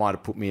of that, might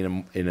have put me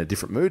in a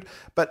different mood.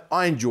 But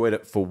I enjoyed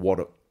it for what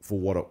it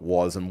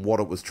was and what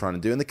it was trying to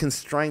do and the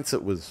constraints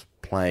it was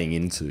playing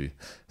into.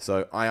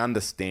 So I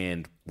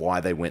understand why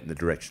they went in the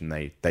direction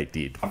they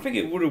did. I think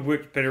it would have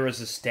worked better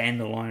as a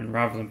standalone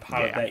rather than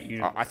part of that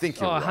unit. I think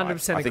you're right.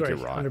 100% I think agree.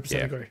 you're right.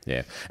 100% agree.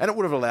 Yeah, and it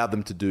would have allowed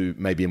them to do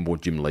maybe a more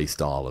Jim Lee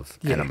style of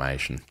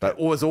animation. But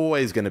it was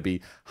always going to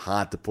be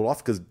hard to pull off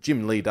because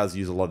Jim Lee does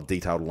use a lot of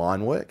detailed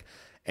line work.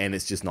 And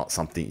it's just not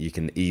something you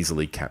can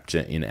easily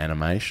capture in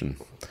animation.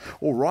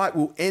 All right,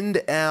 we'll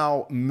end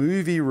our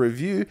movie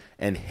review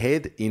and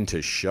head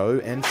into show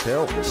and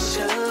tell.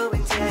 Show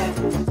and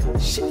tell.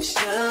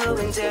 Show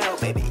and tell.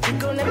 Baby, you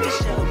gon' let me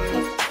show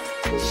and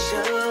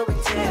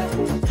tell.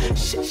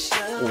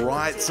 Show. All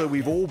right, so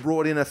we've all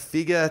brought in a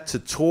figure to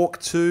talk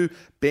to.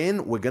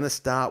 Ben, we're going to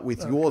start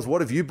with yours.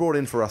 What have you brought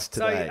in for us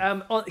today?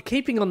 So,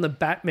 keeping on the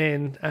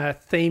Batman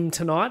theme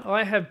tonight,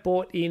 I have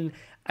brought in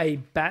a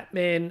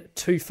Batman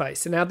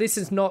Two-Face. Now, this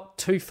is not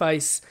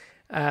Two-Face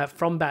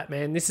from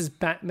Batman. This is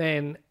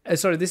Batman.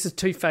 This is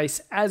Two-Face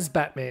as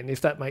Batman,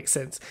 if that makes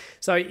sense.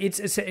 So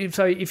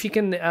so if you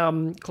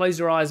can close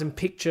your eyes and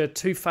picture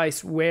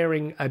Two-Face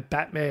wearing a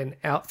Batman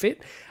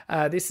outfit.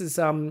 This is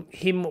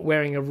him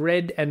wearing a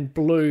red and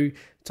blue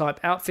type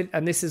outfit,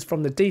 and this is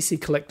from the DC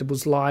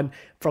Collectibles line,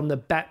 from the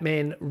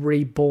Batman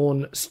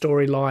Reborn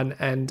storyline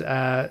and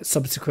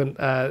subsequent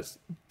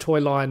toy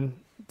line,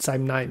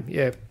 same name.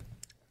 Yeah.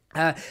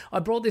 I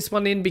brought this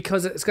one in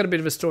because it's got a bit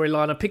of a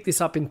storyline. I picked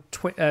this up in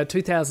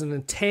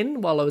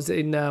 2010 while I was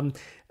in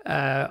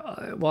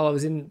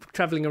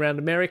traveling around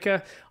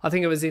America. I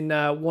think it was in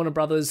near Warner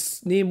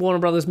Brothers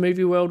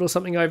Movie World or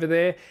something over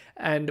there,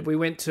 and we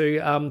went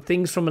to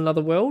Things from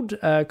Another World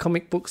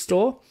comic book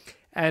store.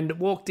 And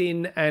walked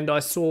in and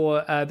I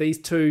saw these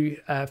two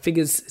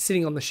figures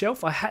sitting on the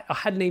shelf. I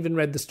hadn't even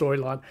read the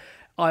storyline.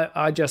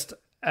 I just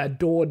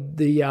adored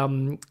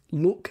the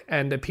look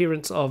and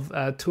appearance of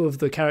two of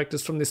the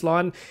characters from this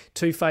line,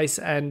 Two-Face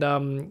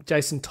and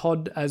Jason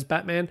Todd as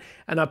Batman,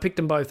 and I picked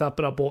them both up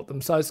and I bought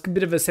them. So it's a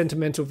bit of a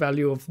sentimental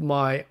value of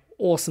my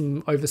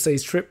awesome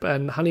overseas trip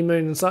and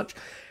honeymoon and such.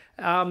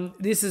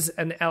 This is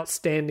an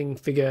outstanding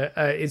figure.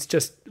 It's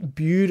just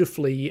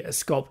beautifully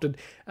sculpted.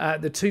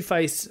 The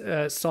Two-Face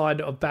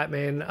side of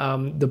Batman,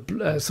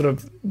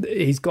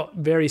 he's got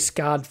very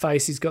scarred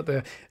face. He's got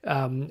the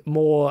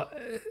more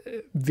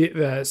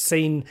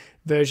seen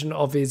version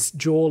of his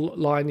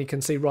jawline. You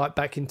can see right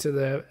back into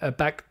the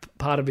back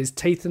part of his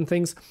teeth and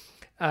things.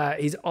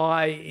 His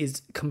eye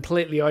is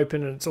completely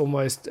open and it's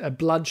almost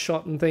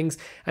bloodshot and things.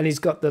 And he's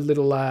got the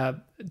little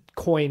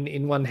coin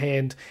in one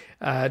hand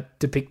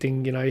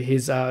depicting,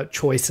 his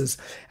choices.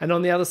 And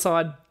on the other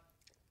side,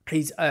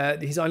 his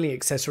only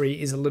accessory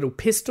is a little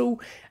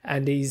pistol.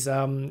 And he's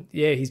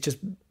just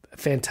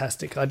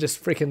fantastic. I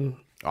just freaking...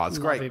 Oh, it's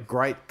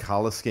great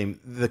colour scheme.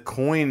 The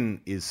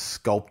coin is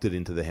sculpted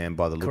into the hand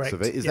by the looks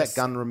of it. Is that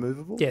gun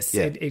removable? Yes.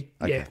 Yeah.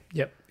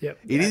 Yep.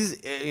 It is,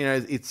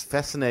 it's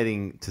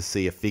fascinating to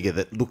see a figure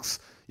that looks,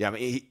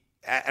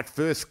 at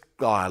first,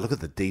 look at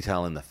the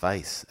detail in the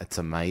face. It's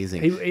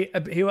amazing.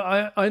 He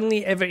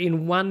only ever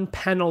in one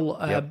panel,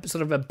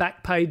 sort of a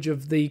back page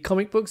of the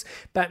comic books,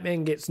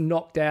 Batman gets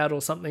knocked out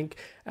or something,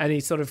 and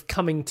he's sort of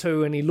coming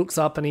to, and he looks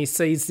up and he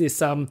sees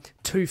this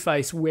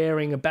Two-Face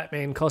wearing a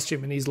Batman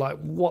costume, and he's like,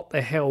 "What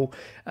the hell?"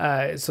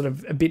 Sort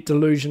of a bit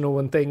delusional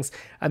and things.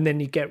 And then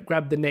you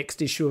grab the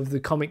next issue of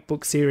the comic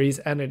book series,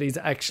 and it is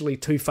actually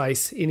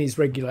Two-Face in his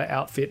regular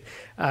outfit.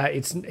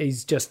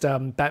 He's just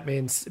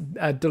Batman's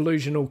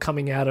delusional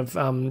coming out of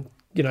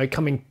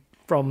coming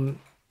from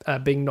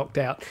being knocked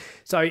out.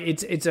 So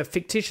it's a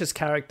fictitious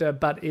character,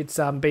 but it's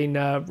been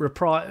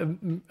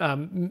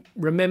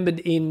remembered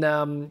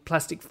in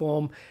plastic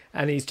form,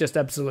 and he's just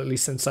absolutely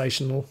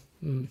sensational.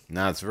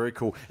 No, it's very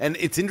cool. And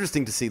it's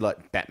interesting to see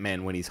like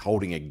Batman when he's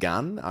holding a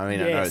gun. I mean,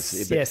 I know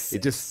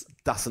it just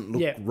doesn't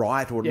look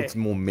right, or it looks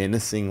more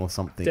menacing or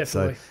something.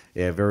 Definitely. So,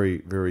 yeah, very,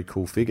 very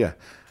cool figure.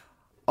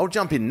 I'll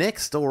jump in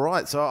next. All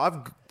right. So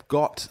I've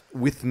got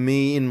with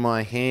me in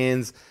my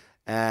hands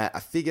a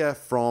figure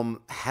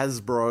from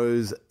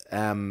Hasbro's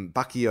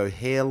Bucky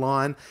O'Hare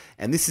line.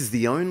 And this is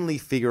the only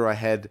figure I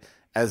had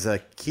as a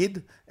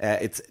kid.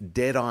 It's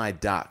Deadeye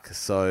Duck.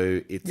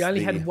 So it's you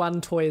only had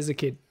one toy as a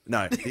kid.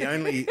 No, the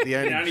only Bucky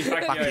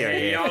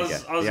O'Hare. I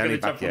was going to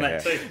jump on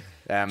that too.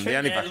 The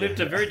only lived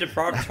a very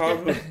deprived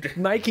childhood.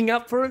 Making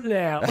up for it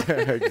now.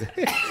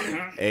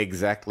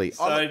 Exactly.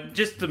 So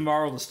just the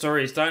moral of the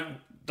story is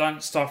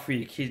don't stifle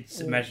your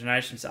kids'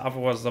 imaginations,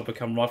 otherwise they'll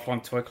become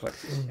lifelong toy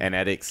collectors. And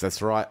addicts,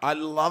 that's right. I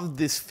loved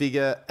this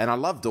figure, and I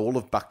loved all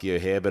of Bucky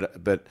O'Hare,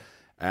 but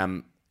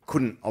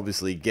couldn't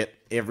obviously get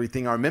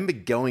everything. I remember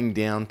going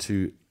down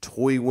to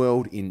Toy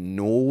World in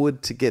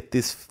Norwood to get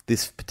this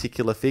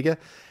particular figure,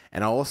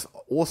 and I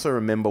also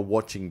remember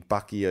watching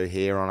Bucky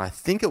O'Hare on, I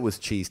think it was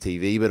Cheese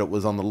TV, but it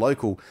was on the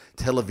local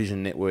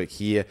television network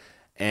here,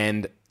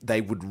 and they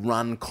would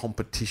run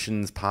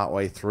competitions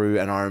partway through,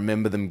 and I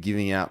remember them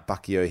giving out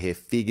Bucky O'Hare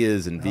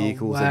figures and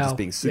vehicles and just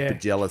being super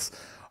jealous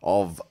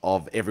of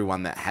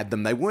everyone that had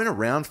them. They weren't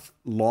around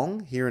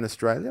long here in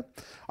Australia.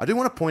 I do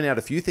want to point out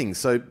a few things.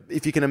 So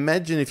if you can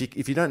imagine,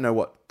 if you don't know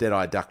what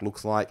Deadeye Duck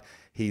looks like,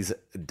 he's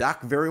a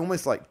duck, very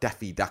almost like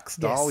Daffy Duck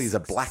style. He's a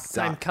black duck.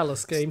 Same colour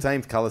scheme.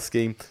 Same colour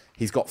scheme.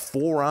 He's got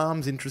 4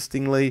 arms,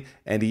 interestingly,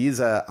 and he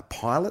is a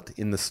pilot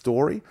in the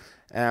story.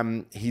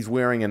 He's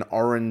wearing an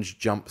orange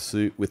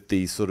jumpsuit with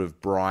these sort of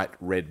bright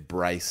red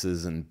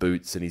braces and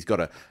boots, and he's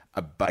got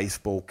a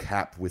baseball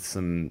cap with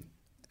some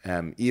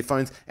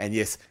earphones. And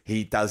yes,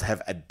 he does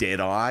have a dead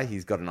eye.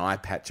 He's got an eye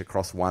patch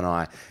across one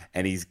eye,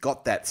 and he's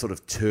got that sort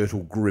of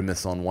turtle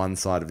grimace on one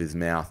side of his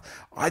mouth.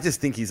 I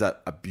just think he's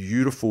a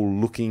beautiful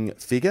looking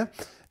figure.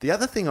 The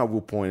other thing I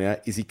will point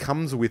out is he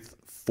comes with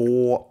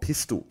 4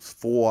 pistols,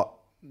 4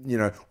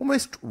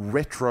 almost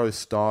retro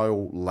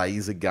style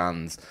laser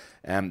guns,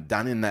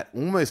 done in that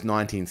almost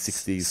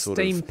 1960s sort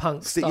of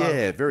steampunk style.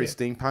 Yeah, very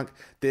steampunk.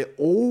 They're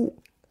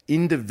all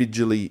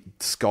individually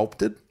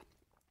sculpted,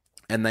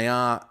 and they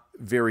are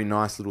very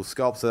nice little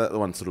sculpts. So that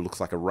one sort of looks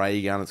like a ray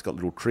gun. It's got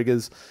little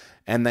triggers,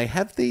 and they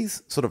have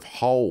these sort of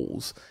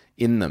holes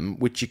in them,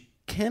 which you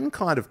can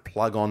kind of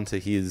plug onto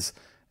his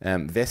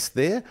vest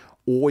there,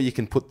 or you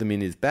can put them in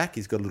his back.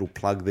 He's got a little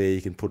plug there.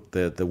 You can put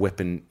the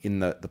weapon in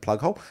the plug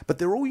hole. But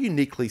they're all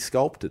uniquely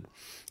sculpted.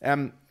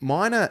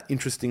 Mine are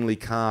interestingly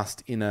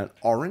cast in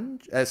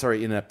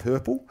in a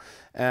purple.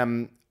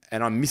 And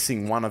I'm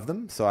missing one of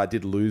them, so I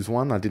did lose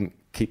one. I didn't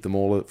keep them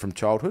all from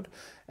childhood.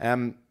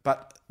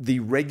 But the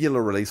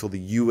regular release, or the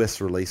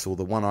US release, or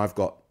the one I've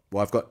got,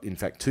 in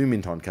fact 2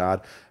 mint on card,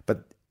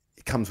 but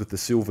it comes with the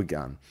silver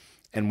gun.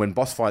 And when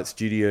Boss Fight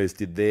Studios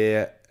did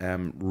their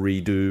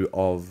redo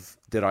of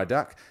Deadeye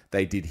Duck,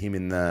 they did him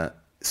in the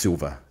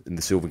silver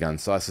gun.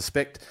 So I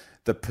suspect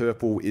the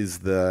purple is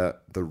the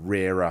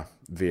rarer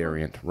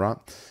variant, right?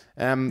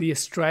 The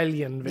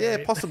Australian variant.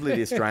 Yeah, possibly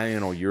the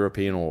Australian or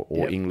European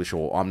or English,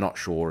 or I'm not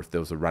sure if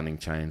there was a running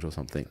change or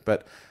something.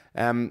 But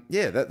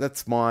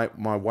That's my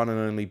one and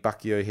only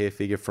Bucky O'Hare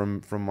figure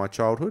from my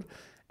childhood.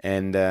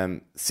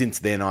 And since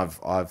then,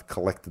 I've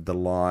collected the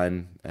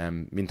line,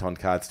 mint on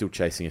cards, still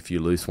chasing a few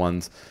loose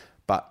ones,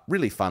 but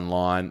really fun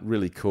line,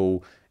 really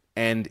cool.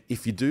 And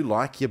if you do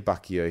like your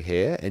Bucky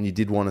O'Hare and you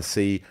did want to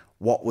see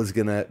what was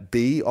going to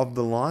be of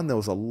the line, there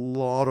was a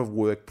lot of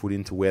work put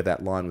into where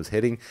that line was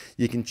heading.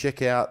 You can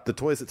check out The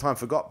Toys That Time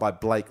Forgot by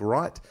Blake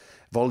Wright.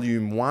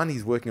 Volume 1,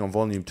 he's working on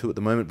Volume 2 at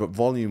the moment, but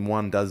Volume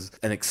 1 does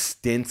an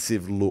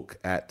extensive look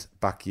at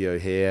Bucky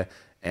O'Hare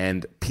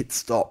and Pit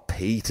Stop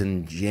Pete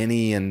and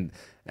Jenny, and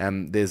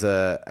there's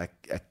a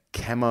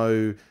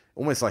camo,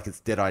 almost like it's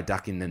Deadeye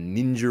Duck in the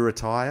ninja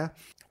attire.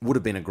 Would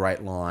have been a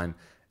great line.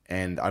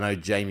 And I know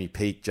Jay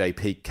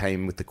Peak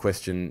came with the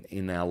question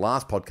in our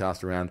last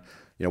podcast around,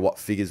 what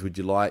figures would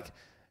you like?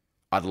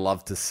 I'd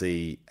love to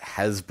see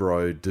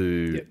Hasbro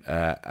do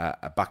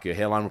a Bucky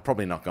O'Hare line. We're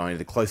probably not going to.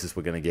 The closest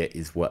we're going to get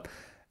is what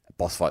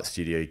Boss Fight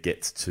Studio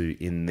gets to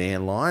in their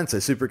line. So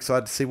super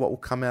excited to see what will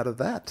come out of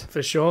that.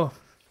 For sure.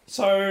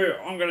 So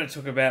I'm going to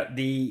talk about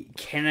the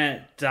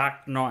Kenner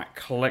Dark Knight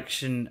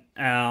collection,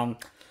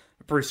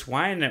 Bruce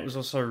Wayne. That was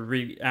also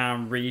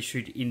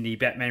reissued in the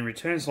Batman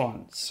Returns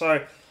line.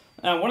 So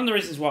one of the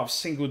reasons why I've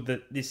singled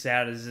this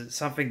out is it's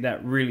something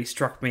that really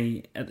struck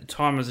me at the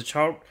time as a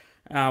child.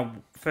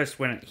 First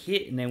when it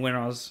hit, and then when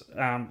I was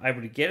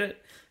able to get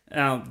it.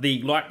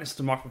 The likeness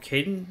to Michael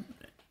Keaton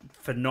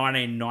for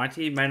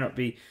 1990 may not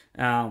be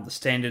the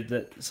standard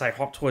that, say,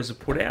 Hot Toys have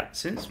put out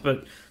since,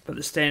 but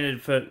the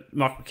standard for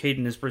Michael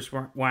Keaton as Bruce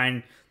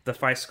Wayne, the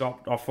face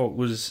sculpt, I thought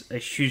was a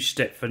huge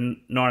step for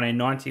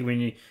 1990 when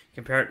you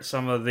compare it to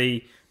some of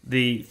the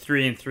 3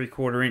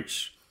 3/4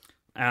 inch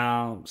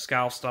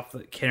scale stuff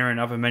that Kenner and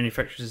other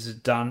manufacturers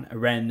have done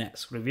around that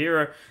sort of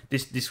era.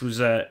 This was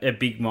a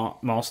big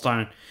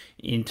milestone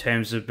in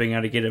terms of being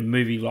able to get a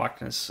movie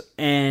likeness,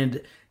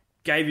 and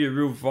gave you a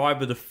real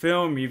vibe of the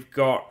film. You've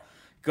got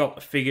the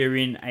figure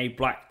in a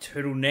black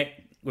turtleneck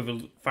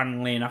with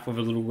funnily enough, with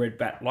a little red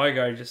bat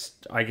logo,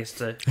 just, I guess,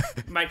 to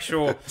make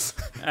sure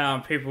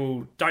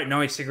people don't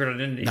know his secret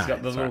identity. He's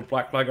got the little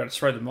black logo to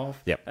throw them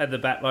off at the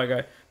bat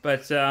logo.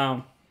 But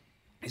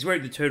he's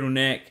wearing the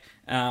turtleneck,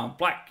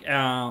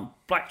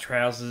 black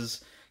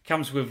trousers,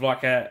 comes with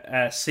like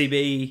a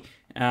CB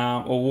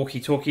or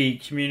walkie-talkie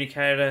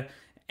communicator,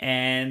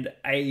 and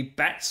a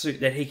bat suit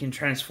that he can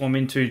transform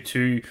into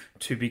to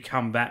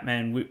become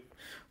Batman,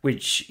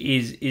 which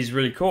is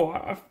really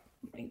cool.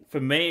 For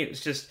me,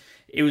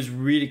 it was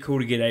really cool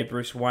to get a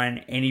Bruce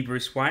Wayne, any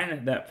Bruce Wayne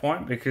at that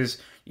point,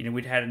 because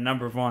we'd had a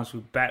number of lines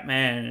with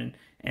Batman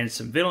and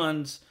some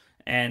villains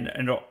and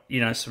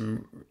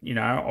some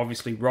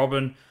obviously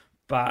Robin,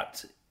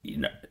 but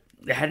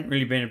there hadn't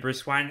really been a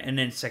Bruce Wayne. And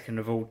then second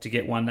of all, to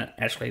get one that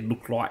actually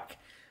looked like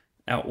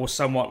or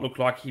somewhat looked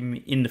like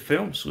him in the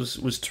films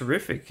was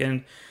terrific,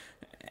 and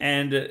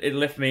it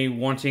left me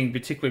wanting,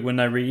 particularly when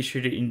they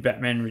reissued it in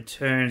Batman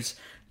Returns,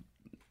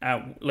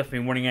 left me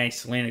wanting a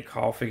Selena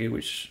Kyle figure,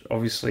 which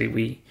obviously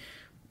we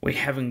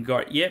haven't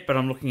got yet, but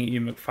I'm looking at you,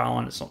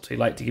 McFarlane. It's not too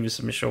late to give us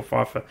a Michelle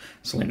Pfeiffer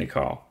Selena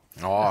Kyle.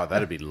 Oh,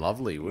 that'd be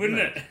lovely, wouldn't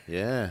it?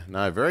 Yeah,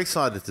 no, very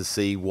excited to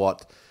see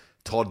what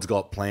Todd's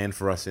got planned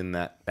for us in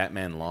that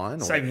Batman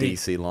line or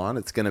DC line.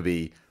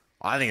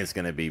 I think it's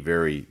going to be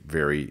very,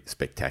 very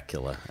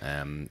spectacular.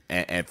 And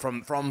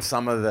from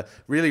some of the,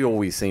 really all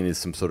we've seen is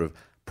some sort of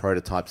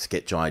prototype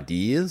sketch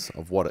ideas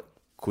of what it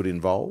could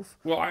involve.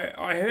 Well,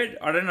 I heard,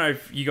 I don't know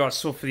if you guys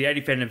saw for the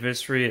 80th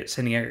anniversary at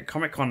San Diego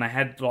Comic Con, they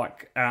had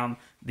like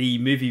the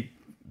movie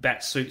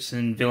bat suits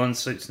and villain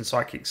suits and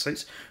sidekick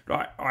suits.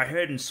 I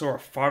heard and saw a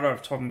photo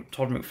of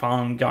Todd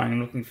McFarlane going and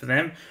looking for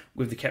them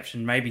with the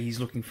caption, maybe he's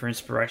looking for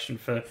inspiration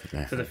for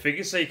the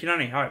figure. So you can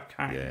only hope,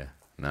 can't you? Yeah.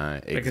 No,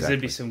 exactly. Because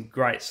there'd be some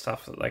great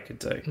stuff that they could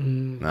do.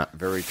 No,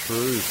 very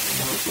true.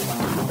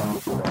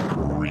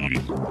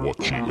 Reading,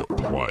 watching,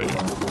 play.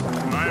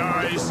 My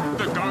eyes,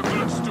 the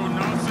goggles do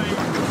nothing.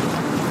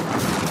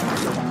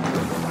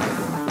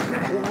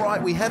 All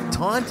right, we have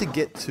time to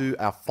get to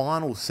our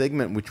final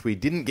segment, which we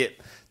didn't get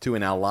to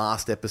in our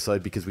last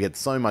episode because we had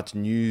so much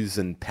news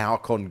and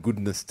PowerCon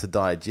goodness to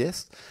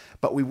digest.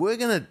 But we were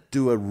going to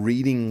do a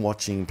reading,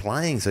 watching,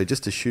 playing, so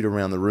just to shoot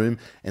around the room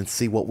and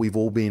see what we've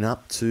all been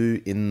up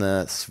to in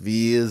the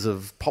spheres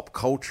of pop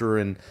culture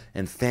and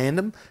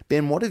fandom.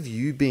 Ben, what have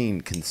you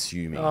been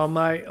consuming? Oh,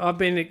 mate, I've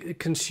been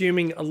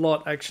consuming a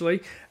lot,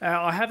 actually.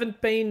 I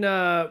haven't been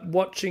I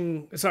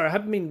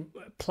haven't been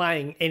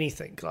playing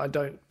anything. I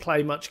don't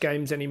play much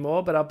games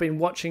anymore, but I've been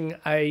watching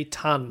a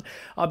ton.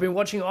 I've been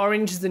watching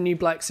Orange is the New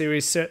Black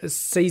series,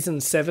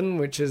 Season 7,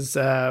 which is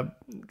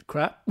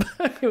crap.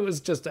 It was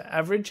just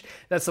average.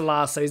 That's the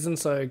last season,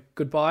 so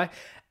goodbye.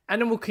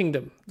 Animal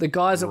Kingdom. The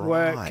guys at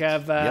work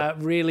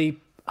have really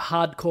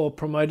hardcore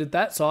promoted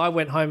that, so I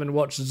went home and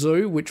watched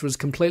Zoo, which was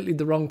completely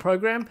the wrong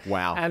program.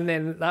 Wow. And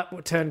then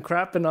that turned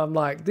crap, and I'm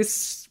like,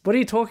 what are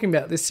you talking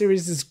about? This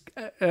series is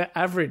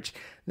average.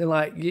 They're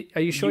like,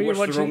 are you sure you're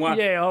watching? The wrong one?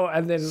 Yeah. Oh,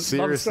 and then seriously,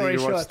 long story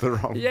you watched short, the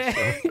wrong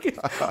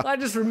show. I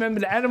just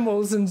remembered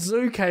Animals and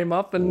Zoo came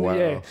up, and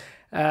wow.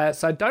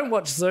 So don't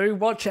watch Zoo,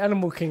 watch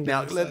Animal Kingdom.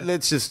 Now,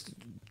 let's just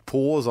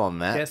pause on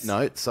that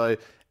note. So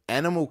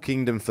Animal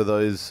Kingdom, for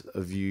those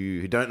of you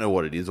who don't know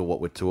what it is or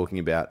what we're talking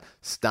about,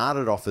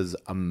 started off as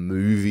a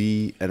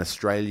movie, an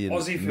Australian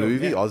Aussie film,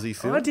 movie, yeah. Aussie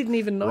film. I didn't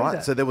even know right?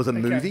 that. So there was a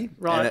movie,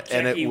 right?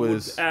 and it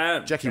was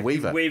Jackie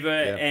Weaver.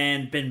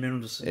 And Ben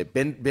Mendelsohn.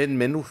 Ben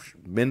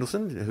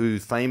Mendelsohn, who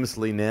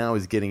famously now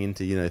is getting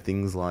into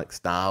things like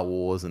Star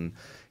Wars, and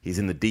he's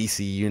in the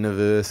DC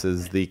universe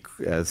as the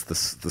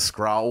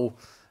Skrull.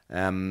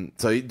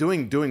 So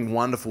doing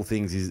wonderful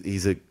things.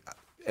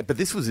 But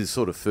this was his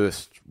sort of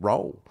first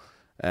role.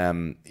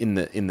 In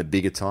the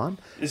bigger time.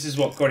 This is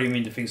what got him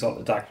into things like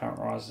The Dark Knight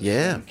Rises,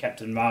 and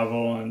Captain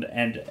Marvel,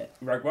 and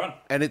Rogue One.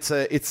 And it's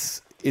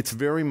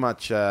very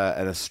much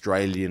an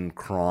Australian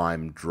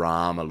crime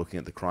drama, looking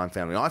at the crime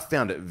family. I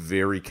found it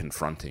very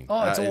confronting.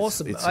 Oh, it's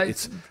awesome.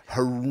 It's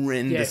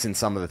horrendous in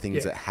some of the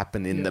things that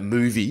happen in the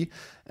movie.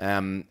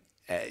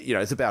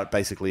 It's about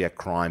basically a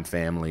crime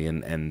family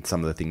and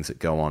some of the things that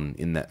go on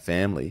in that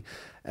family.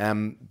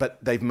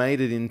 But they've made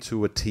it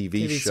into a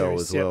TV show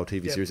series, as well.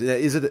 TV series.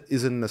 Is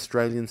it an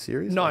Australian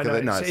series? No,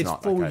 it's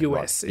not. Full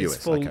US. Right.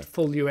 It's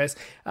full US.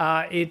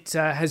 It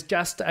has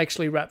just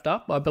actually wrapped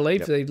up. I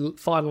believe the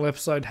final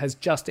episode has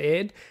just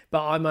aired,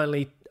 but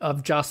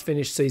I've just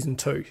finished season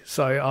 2,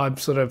 so I'm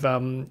sort of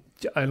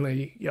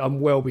I'm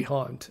well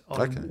behind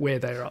on where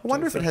they're up. I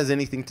wonder if it has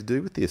anything to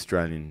do with the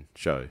Australian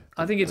show.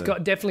 I think it's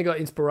definitely got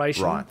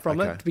inspiration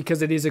from it,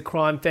 because it is a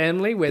crime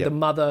family where the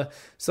mother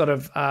sort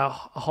of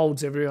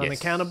holds everyone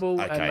accountable,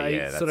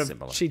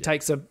 and she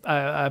takes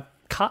a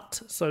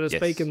cut, so to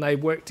speak, and they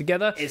work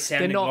together. It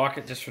sounded like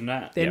it just from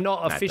that. They're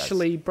not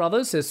officially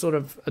brothers. They're sort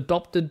of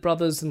adopted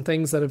brothers and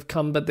things that have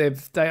come, but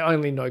they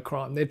only know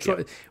crime.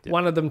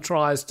 One of them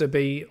tries to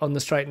be on the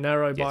straight and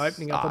narrow by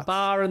opening up a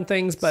bar and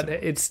things, but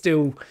it's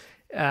still,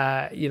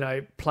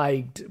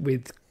 plagued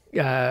with,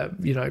 can't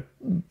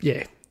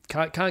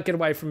get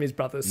away from his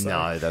brothers. So,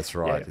 no, that's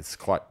right. It's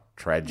quite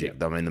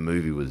tragic. I mean, the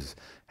movie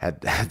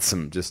had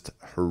some just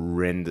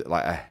horrendous,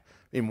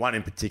 in one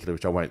in particular,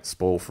 which I won't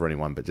spoil for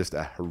anyone, but just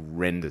a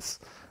horrendous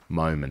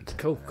moment.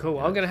 Cool.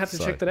 I'm going to have to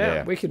check that out.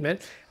 Yeah. Wicked, man.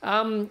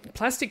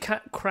 Plastic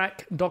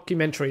Crack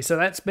documentary. So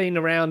that's been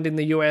around in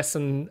the US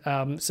and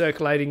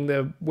circulating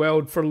the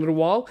world for a little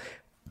while.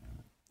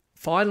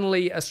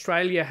 Finally,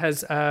 Australia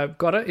has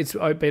got it. It's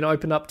been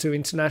opened up to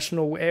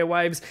international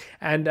airwaves,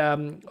 and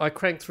I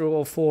cranked through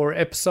all 4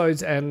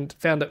 episodes and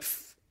found it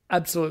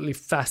absolutely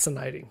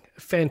fascinating.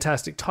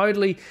 Fantastic.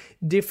 Totally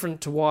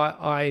different to what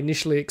I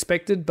initially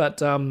expected,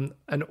 but an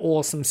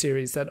awesome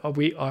series that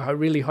I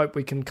really hope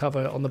we can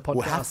cover on the podcast.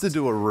 We'll have to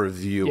do a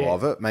review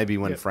of it, maybe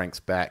when Frank's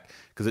back,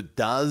 because it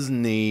does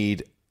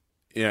need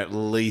at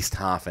least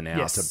half an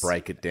hour to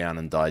break it down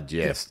and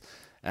digest.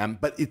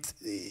 But it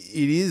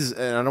is,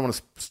 and I don't want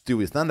to steal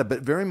his thunder,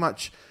 but very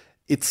much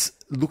it's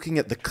looking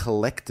at the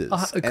collectors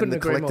and the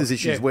collectors'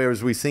 issues,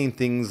 whereas we've seen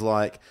things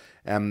like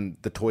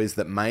The Toys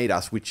That Made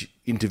Us, which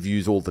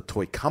interviews all the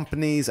toy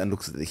companies and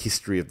looks at the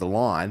history of the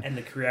line. And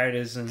the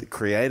creators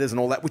and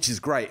all that, which is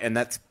great, and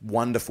that's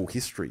wonderful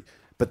history.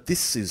 But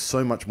this is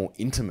so much more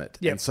intimate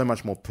and so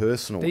much more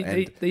personal.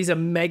 These are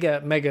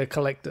mega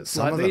collectors.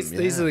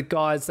 These are the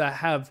guys that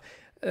have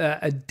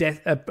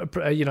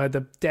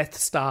the Death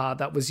Star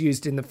that was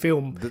used in the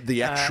film.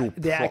 The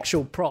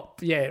actual prop,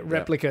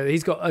 replica.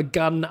 He's got a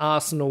gun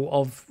arsenal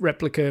of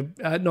replica,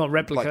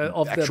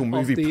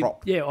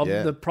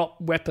 the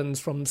prop weapons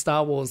from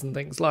Star Wars and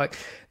things. Like,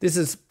 this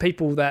is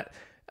people that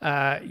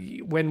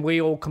when we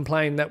all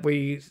complained that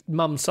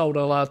mum sold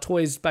all our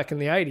toys back in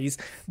the 80s,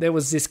 there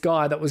was this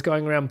guy that was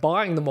going around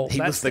buying them all. He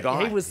was the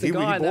guy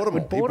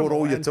that bought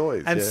all your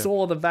toys and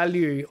saw the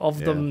value of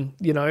them,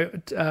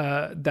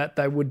 that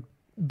they would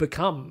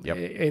become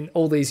in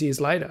all these years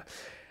later.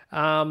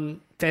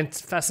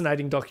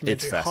 Fascinating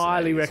documentary.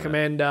 Highly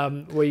recommend.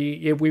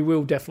 We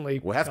will definitely.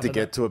 We'll have to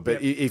get to it,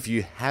 but if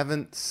you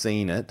haven't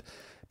seen it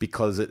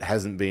because it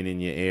hasn't been in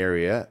your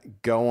area,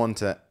 go on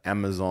to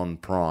Amazon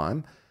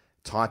Prime,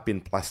 type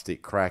in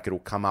Plastic Crack. It'll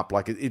come up.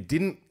 Like it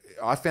didn't.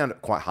 I found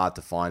it quite hard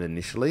to find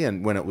initially,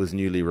 and when it was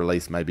newly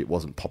released, maybe it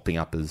wasn't popping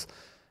up as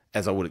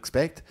I would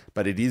expect.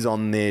 But it is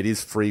on there. It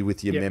is free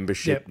with your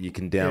membership. You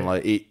can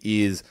download. It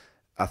is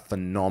a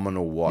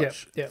phenomenal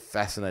watch.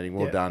 Fascinating.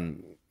 Well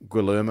done,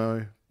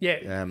 Guillermo.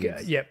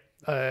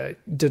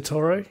 Del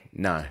Toro.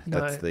 No,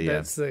 that's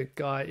the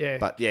guy. Yeah,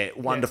 but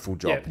wonderful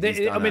job.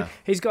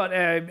 He's got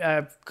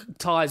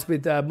ties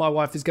with My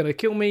Wife Is Going to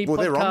Kill Me. Well,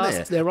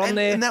 podcast. They're on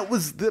there, and that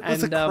was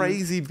a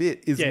crazy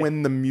bit. Is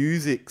when the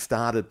music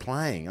started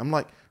playing. I'm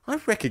like, I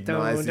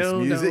recognise this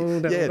music.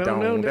 And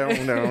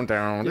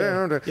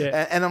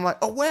I'm like,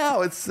 oh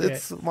wow,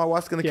 it's My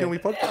Wife's Going to Kill Me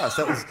podcast.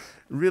 That was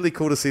really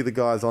cool to see the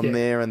guys on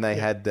there, and they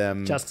had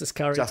Justice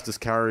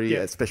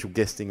Curry, special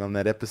guesting on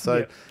that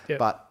episode.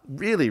 But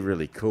really,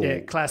 really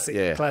cool.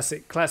 Classic.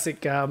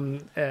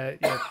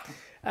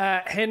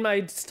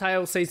 Handmaid's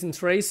Tale season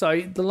 3.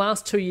 So the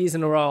last 2 years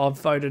in a row, I've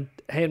voted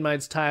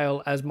Handmaid's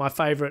Tale as my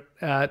favourite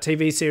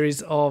TV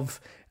series of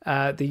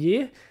the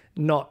year.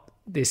 Not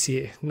this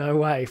year. No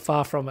way,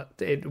 far from it.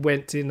 It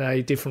went in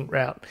a different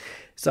route.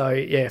 So,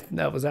 yeah,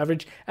 that was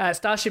average.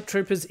 Starship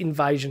Troopers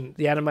Invasion,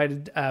 the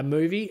animated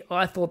movie.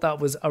 I thought that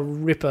was a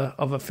ripper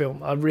of a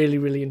film. I really,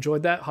 really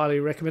enjoyed that. Highly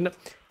recommend it.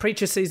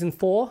 Preacher Season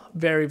 4,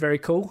 very, very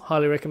cool.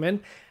 Highly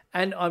recommend.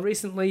 And I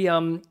recently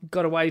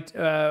got away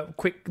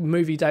quick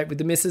movie date with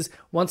the missus,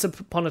 Once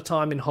Upon a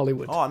Time in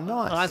Hollywood. Oh,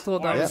 nice. I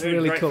thought that was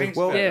really cool.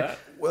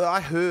 Well,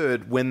 I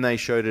heard when they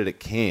showed it at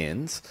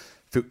Cannes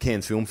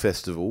Film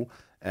Festival,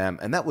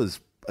 and that was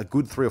a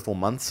good 3 or 4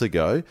 months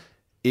ago,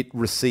 it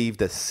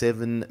received a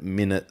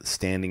 7-minute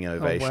standing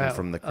ovation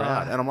from the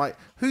crowd. And I'm like,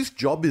 whose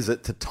job is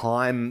it to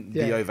time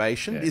the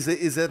ovation? Yeah.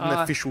 Is it an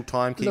official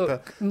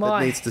timekeeper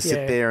that needs to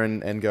sit there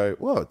and go,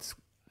 well,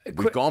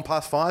 we've gone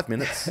past 5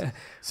 minutes.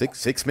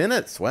 6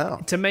 minutes. Wow.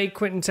 To me,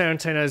 Quentin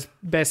Tarantino's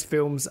best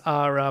films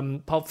are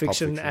Pulp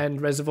Fiction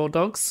and Reservoir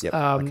Dogs.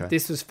 Yep.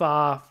 This was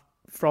far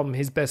from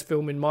his best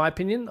film, in my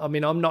opinion. I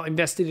mean, I'm not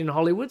invested in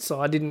Hollywood, so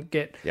I didn't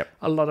get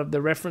a lot of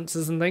the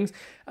references and things.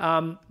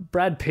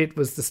 Brad Pitt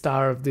was the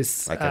star of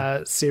this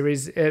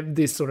series,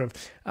 this sort of,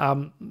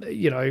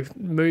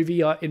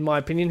 movie, in my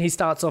opinion. He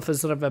starts off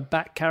as sort of a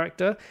back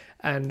character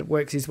and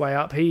works his way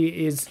up.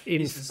 He is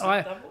in...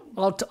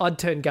 I'd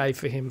turn gay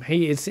for him.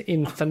 He is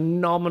in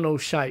phenomenal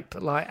shape.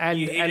 You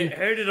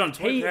heard it on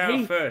Toy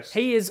Power first.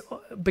 He is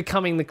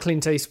becoming the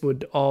Clint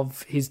Eastwood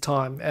of his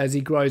time as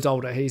he grows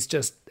older. He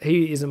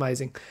is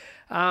amazing.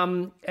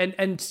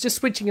 And just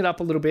switching it up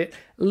a little bit,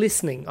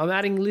 listening. I'm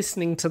adding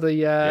listening to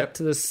the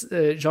to this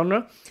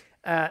genre.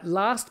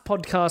 Last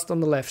podcast on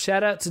the left.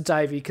 Shout out to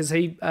Davey because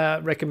he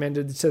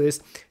recommended to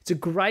this. It's a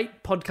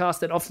great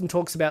podcast that often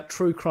talks about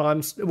true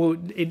crimes. Well,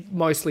 it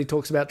mostly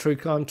talks about true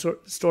crime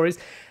stories.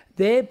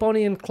 Their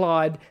Bonnie and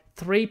Clyde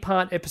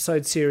 3-part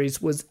episode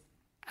series was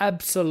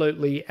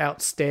absolutely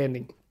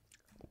outstanding.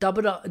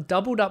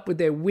 Doubled up with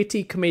their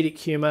witty comedic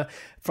humour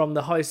from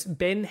the hosts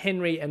Ben,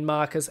 Henry and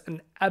Marcus.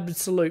 An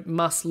absolute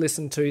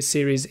must-listen to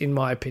series, in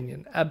my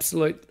opinion.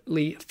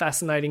 Absolutely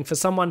fascinating for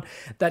someone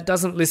that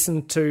doesn't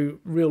listen to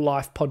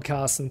real-life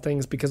podcasts and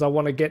things, because I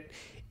want to get,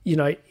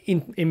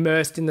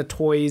 immersed in the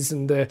toys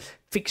and the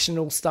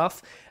fictional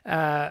stuff.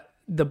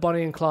 The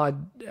Bonnie and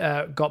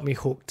Clyde got me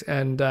hooked,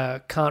 and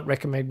can't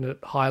recommend it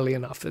highly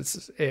enough.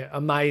 It's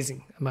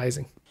amazing.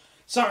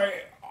 So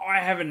I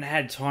haven't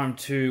had time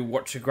to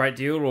watch a great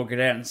deal or get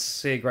out and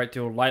see a great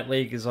deal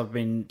lately because I've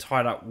been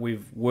tied up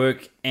with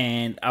work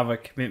and other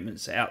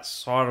commitments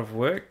outside of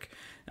work.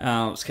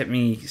 It's kept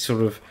me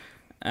sort of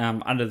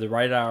under the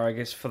radar, I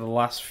guess, for the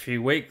last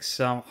few weeks.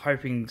 So I'm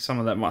hoping some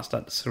of that might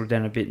start to settle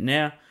down a bit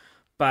now.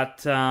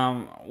 But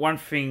one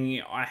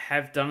thing I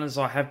have done is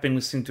I have been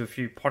listening to a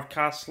few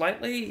podcasts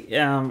lately.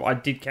 I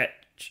did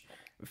catch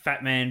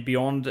Fat Man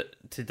Beyond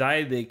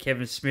today, the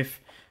Kevin Smith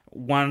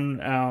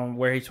one,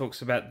 where he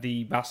talks about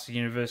the Master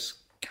Universe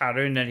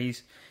cartoon that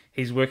he's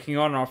working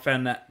on. I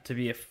found that to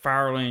be a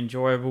thoroughly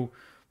enjoyable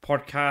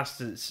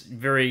podcast. It's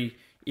very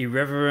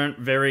irreverent,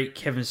 very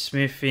Kevin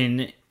Smith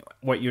in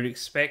what you'd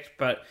expect,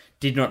 but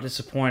did not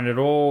disappoint at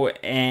all.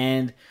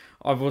 And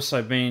I've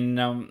also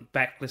been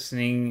back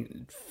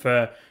listening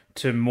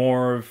to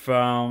more of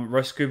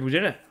Roast Google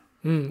Dinner.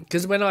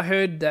 Because when I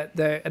heard that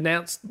they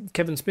announced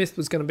Kevin Smith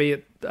was going to be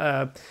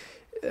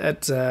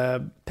at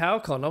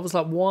PowerCon, I was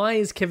like, why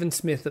is Kevin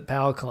Smith at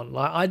PowerCon?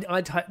 Like,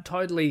 I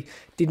totally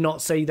did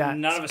not see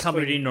that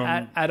coming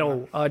at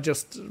all. I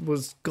just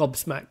was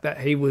gobsmacked that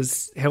he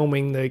was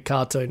helming the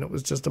cartoon. It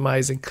was just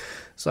amazing.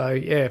 So,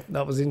 yeah,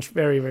 that was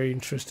very, very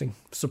interesting.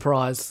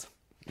 Surprise.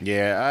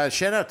 Yeah,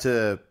 shout out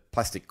to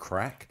Plastic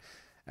Crack.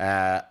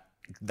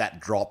 That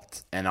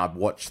dropped, and I've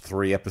watched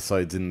 3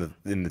 episodes in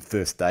the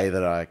first day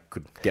that I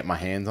could get my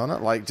hands on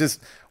it. Like,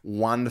 just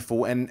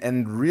wonderful,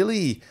 and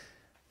really,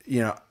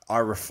 I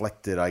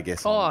reflected, I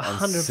guess,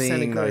 on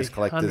seeing those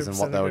collectors and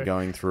what they were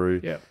going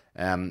through. Yeah.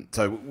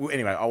 So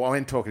anyway, I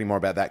won't talk any more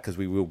about that because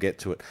we will get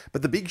to it.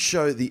 But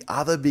the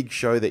other big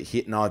show that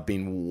hit and I've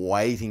been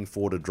waiting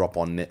for to drop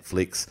on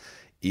Netflix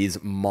is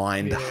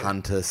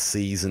Mindhunter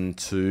Season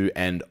 2,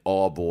 and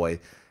oh boy.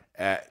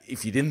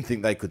 If you didn't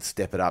think they could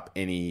step it up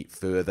any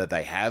further,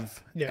 they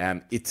have. Yeah.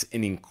 It's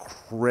an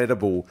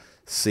incredible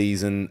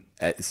season.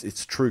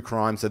 It's true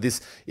crime. So this,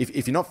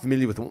 if you're not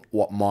familiar with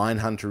what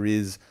Mindhunter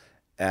is,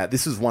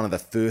 this is one of the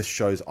first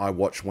shows I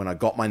watched when I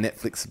got my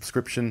Netflix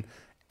subscription,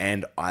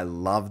 and I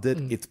loved it.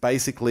 It's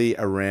basically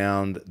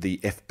around the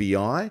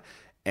FBI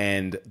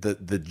and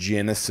the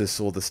genesis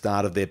or the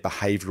start of their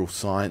behavioral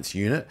science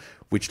unit,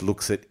 which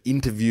looks at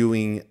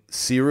interviewing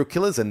serial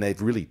killers, and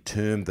they've really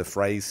termed the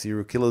phrase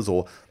serial killers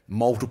or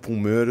multiple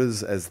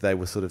murders as they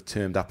were sort of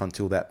termed up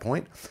until that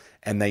point.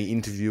 And they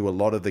interview a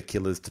lot of the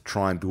killers to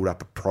try and build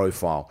up a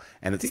profile.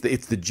 And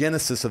it's the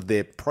genesis of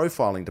their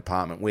profiling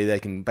department, where they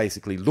can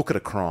basically look at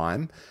a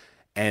crime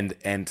and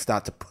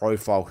start to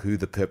profile who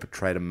the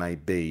perpetrator may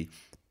be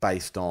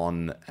based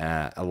on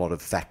a lot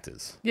of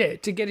factors. Yeah,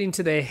 to get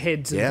into their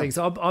heads and Yeah. things.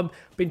 I've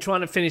been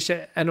trying to finish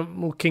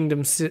Animal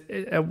Kingdom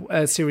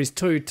Series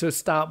 2 to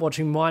start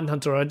watching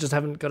Mindhunter. I just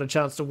haven't got a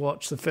chance to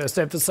watch the first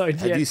episode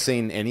yet. Have you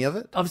seen any of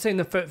it? I've seen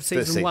the first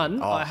season season.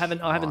 1. Oh, I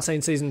haven't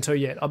seen season 2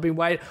 yet. I've been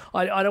waiting.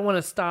 I don't want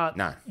to start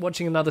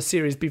watching another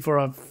series before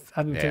I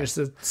haven't finished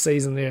the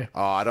season there.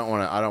 Oh, I don't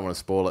want to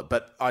spoil it,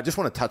 but I just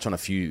want to touch on a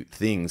few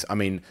things. I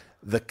mean,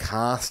 the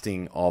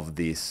casting of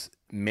this,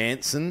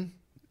 Manson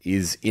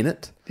is in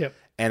it. Yep.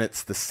 And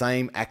it's the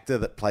same actor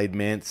that played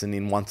Manson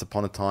in Once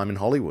Upon a Time in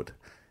Hollywood.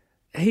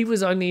 He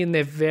was only in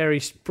there very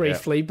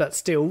briefly, but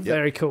still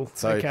very cool.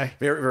 So okay.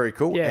 very, very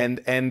cool. Yeah.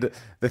 And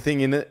the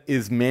thing in it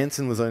is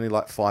Manson was only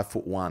like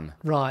 5'1".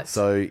 Right.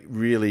 So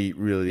really,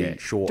 really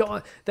short.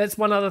 That's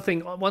one other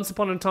thing. Once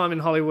Upon a Time in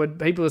Hollywood,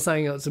 people are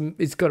saying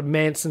it's got a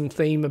Manson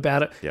theme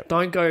about it. Yep.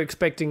 Don't go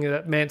expecting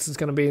that Manson's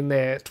going to be in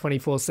there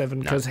 24/7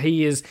 because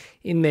he is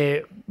in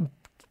there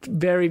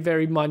very,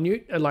 very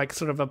minute, like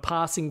sort of a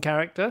passing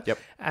character. Yep.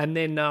 And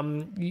then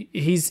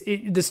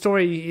the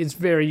story is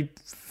very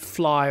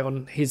fly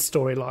on his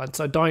storyline,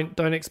 so don't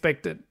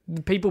expect it.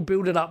 People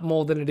build it up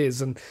more than it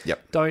is, and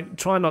don't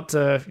try not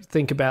to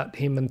think about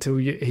him until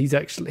his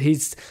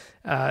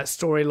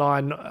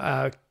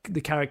storyline,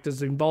 the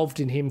characters involved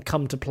in him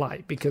come to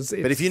play. Because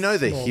but if you know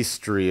the more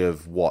history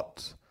of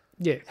what.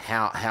 Yeah.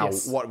 How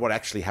what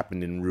actually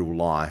happened in real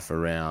life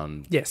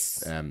around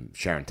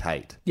Sharon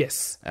Tate.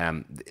 Yes.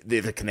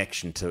 The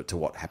connection to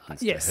what happens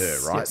to Yes.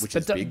 her, right? Yes. Which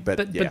is big,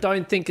 but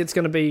don't think it's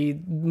going to be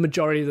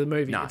majority of the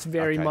movie. No, it's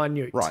very okay.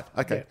 minute. Right.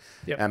 Okay.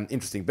 Yeah.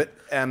 Interesting. But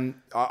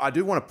I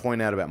do want to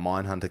point out about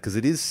Mindhunter because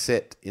it is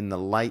set in the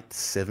late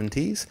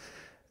 70s.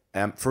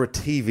 For a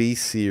TV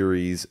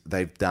series,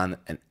 they've done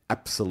an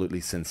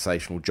absolutely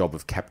sensational job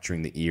of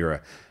capturing the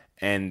era.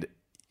 And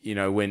you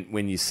know,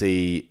 when you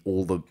see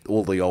all the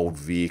old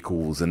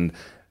vehicles and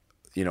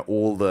you know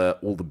all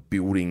the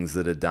buildings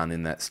that are done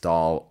in that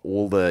style,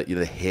 all the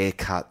the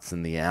haircuts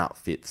and the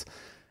outfits,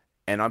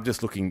 and I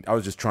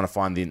was just trying to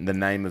find the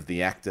name of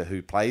the actor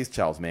who plays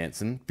Charles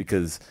Manson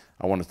because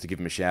I wanted to give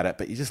him a shout out.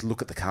 But you just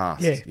look at the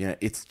cast,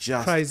 it's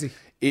just crazy.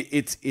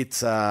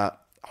 It's a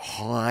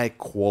high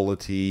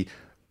quality,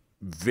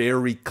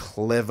 very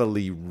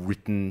cleverly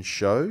written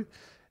show,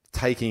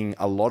 taking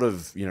a lot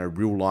of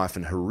real life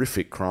and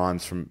horrific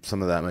crimes from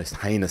some of the most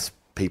heinous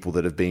people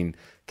that have been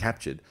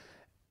captured,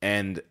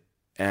 and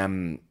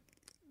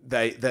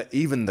they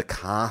even the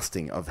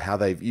casting of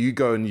how you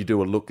go and you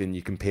do a look and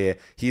you compare.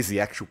 Here's the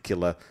actual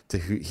killer to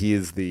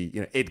here's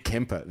the Ed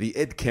Kemper, the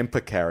Ed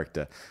Kemper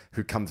character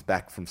who comes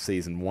back from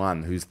season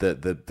 1, who's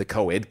the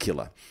co-ed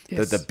killer,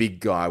 the big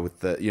guy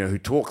with the who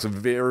talks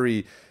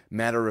very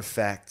matter of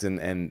fact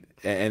and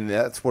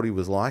that's what he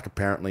was like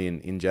apparently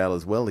in jail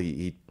as well.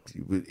 He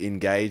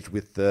engaged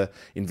with the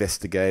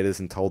investigators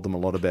and told them a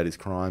lot about his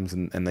crimes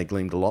and they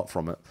gleaned a lot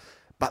from it.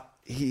 But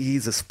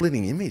he's a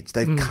splitting image.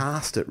 They've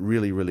cast it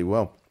really, really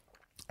well.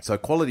 So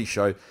quality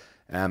show,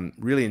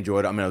 really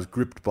enjoyed it. I mean, I was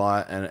gripped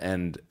by it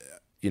and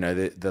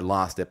the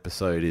last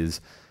episode is,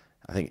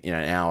 I think, an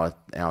hour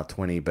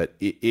 20, but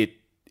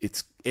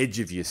it's edge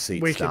of your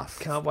seat Wicked. stuff.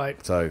 Can't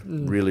wait. So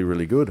really,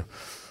 really good.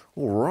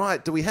 All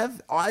right. Do we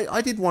have,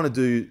 I did want to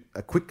do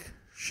a quick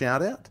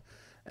shout out.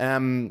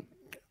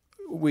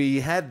 We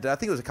had, I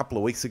think it was a couple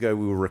of weeks ago,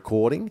 we were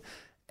recording,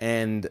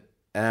 and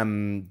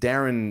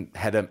Darren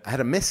had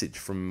a message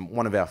from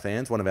one of our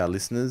fans, one of our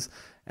listeners,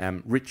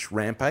 Rich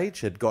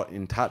Rampage, had got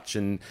in touch,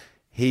 and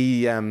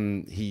he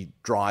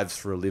drives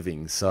for a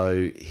living,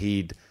 so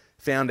he'd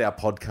found our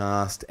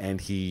podcast and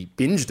he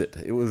binged it.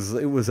 It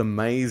was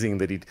amazing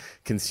that he'd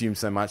consumed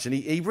so much, and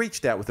he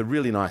reached out with a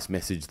really nice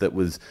message that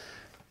was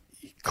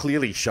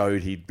clearly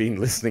showed he'd been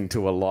listening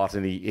to a lot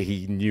and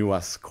he knew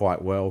us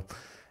quite well.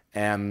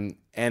 And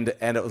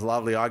it was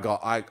lovely.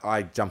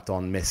 I jumped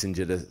on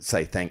Messenger to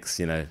say thanks,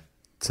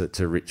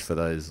 to Rich for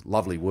those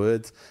lovely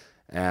words,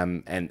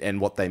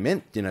 and what they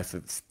meant,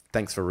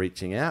 thanks for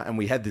reaching out. And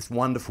we had this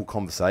wonderful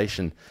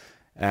conversation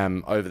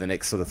over the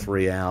next sort of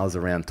 3 hours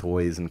around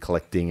toys and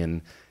collecting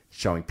and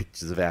showing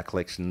pictures of our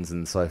collections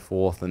and so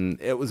forth. And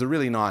it was a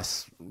really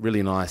nice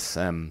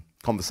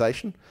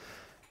conversation.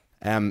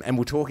 And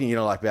we're talking,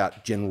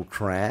 about General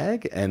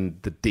Cragg and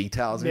the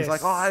details. And he's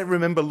like, I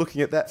remember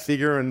looking at that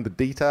figure and the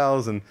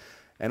details and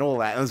all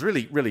that. And it was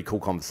really, really cool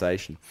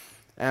conversation.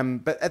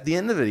 But at the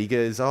end of it, he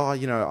goes,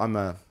 I'm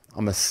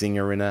a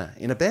singer in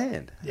a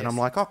band. Yes. And I'm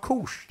like, oh,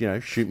 cool.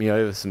 Shoot me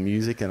over some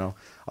music and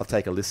I'll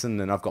take a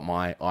listen. And I've got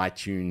my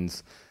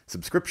iTunes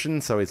subscription.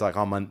 So he's like,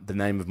 the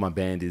name of my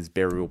band is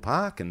Burial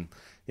Park and,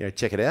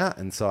 check it out.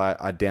 And so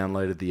I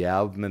downloaded the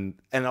album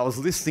and I was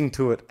listening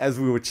to it as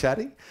we were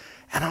chatting.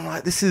 And I'm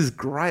like, this is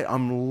great.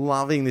 I'm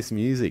loving this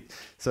music.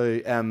 So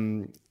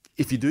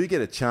if you do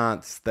get a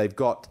chance, they've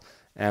got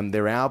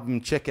their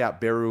album. Check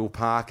out Burial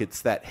Park.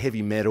 It's that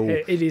heavy metal.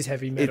 It is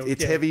heavy metal.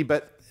 It's heavy,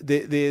 but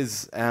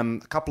there's a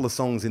couple of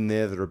songs in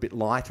there that are a bit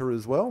lighter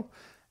as well.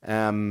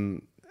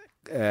 And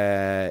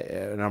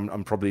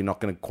I'm probably not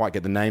going to quite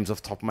get the names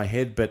off the top of my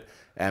head, but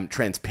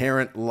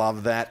Transparent,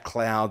 love that.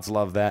 Clouds,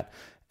 love that.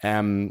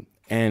 And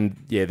And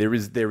yeah, there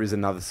is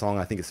another song,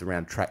 I think it's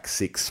around track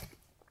 6,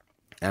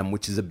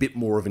 which is a bit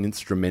more of an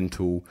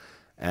instrumental,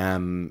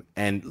 and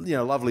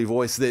lovely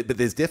voice there. But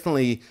there's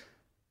definitely,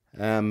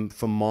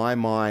 for my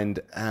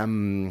mind,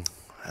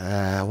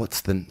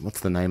 what's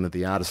the name of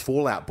the artist?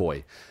 Fall Out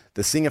Boy,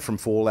 the singer from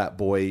Fall Out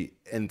Boy,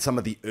 and some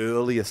of the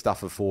earlier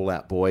stuff of Fall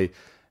Out Boy,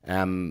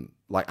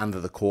 like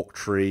Under the Cork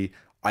Tree.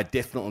 I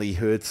definitely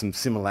heard some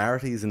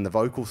similarities in the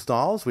vocal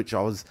styles, which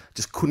I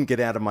just couldn't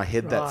get out of my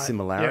head, that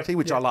similarity,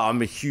 which I love.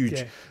 I'm a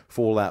huge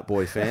Fall Out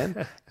Boy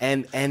fan.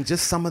 and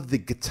just some of the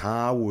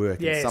guitar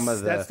work and some of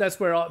the... that's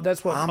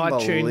what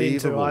I tuned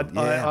into.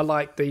 I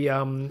like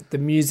the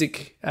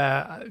music,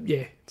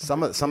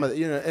 Some of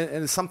the,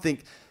 and it's something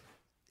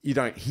you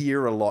don't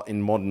hear a lot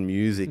in modern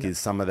music is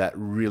some of that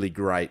really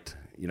great...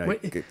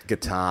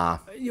 guitar.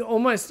 You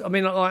almost,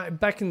 like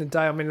back in the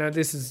day,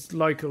 this is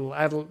local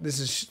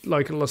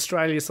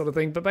Australia sort of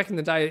thing, but back in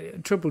the day,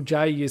 Triple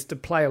J used to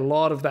play a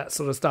lot of that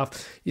sort of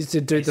stuff. Used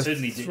to do the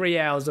 3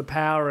 hours of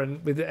power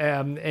and with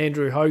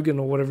Andrew Hogan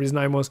or whatever his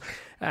name was.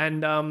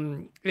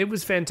 And it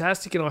was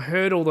fantastic. And I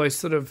heard all those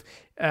sort of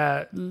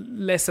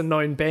lesser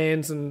known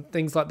bands and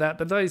things like that.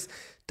 But those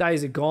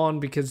days are gone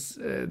because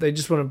they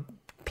just want to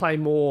play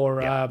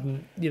more,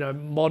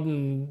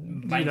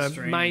 modern,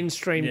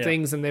 mainstream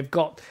things, and they've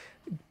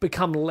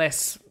become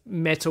less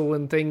metal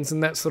and things,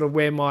 and that's sort of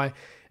where my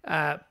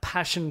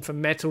passion for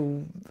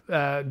metal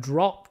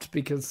dropped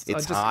because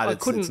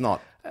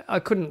I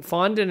couldn't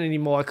find it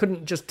anymore. I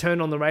couldn't just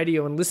turn on the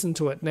radio and listen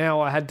to it.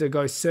 Now I had to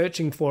go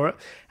searching for it,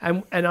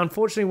 and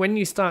unfortunately, when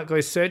you go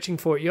searching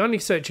for it, you only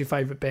search your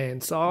favourite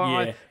band.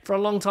 So for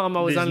a long time,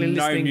 I was only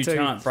listening to... There's no new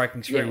talent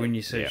breaking through when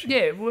you search.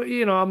 Yeah, well,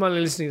 I'm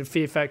only listening to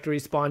Fear Factory,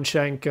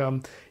 Spineshank,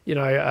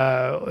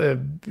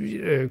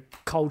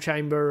 Coal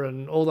Chamber,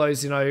 and all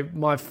those.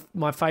 My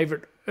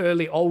favourite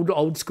early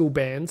old school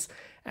bands,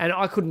 and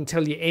I couldn't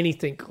tell you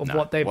anything of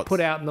what they've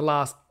put out in the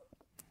last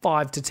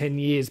 5 to 10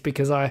 years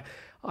because I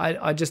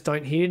just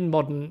don't hear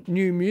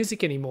new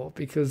music anymore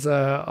because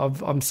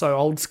I'm so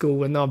old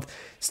school and I've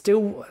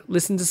still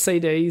listened to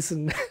CDs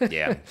and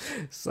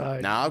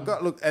So now I've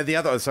got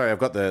I've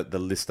got the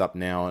list up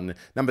now, and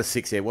number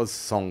 6 was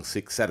song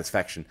 6,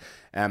 Satisfaction.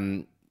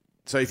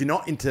 So if you're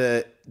not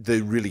into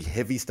the really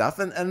heavy stuff,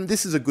 and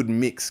this is a good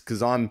mix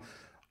because I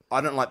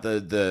don't like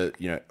the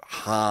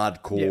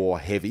hardcore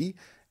heavy.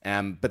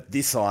 But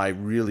this I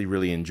really,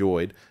 really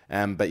enjoyed.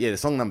 But yeah, the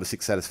song number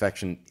 6,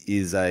 Satisfaction,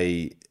 is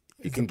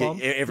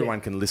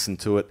everyone can listen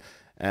to it.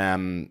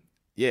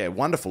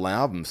 Wonderful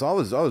album. So I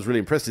was really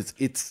impressed.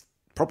 It's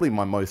probably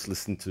my most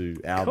listened to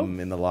album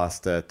in the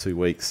last 2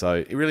 weeks.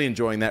 So really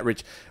enjoying that,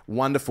 Rich.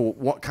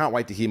 Wonderful. Can't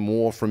wait to hear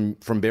more from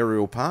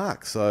Burial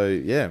Park. So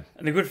yeah.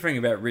 And the good thing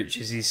about Rich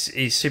is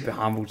he's super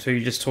humble too.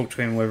 You just talk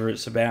to him whether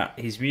it's about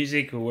his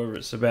music or whether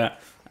it's about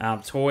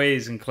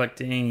toys and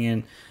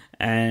collecting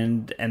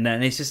and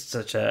he's just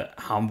such a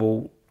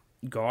humble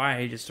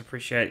guy. He just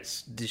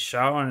appreciates this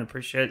show and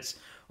appreciates,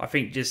 I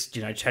think, just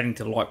chatting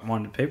to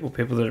like-minded people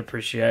that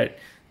appreciate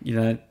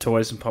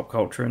toys and pop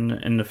culture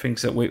and the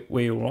things that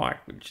we all like,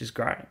 which is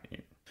great.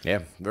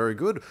 Yeah, very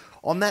good.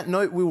 On that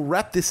note, we'll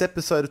wrap this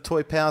episode of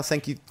Toy Power.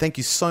 Thank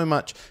you so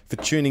much for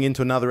tuning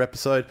into another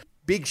episode.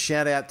 Big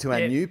shout out to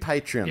our new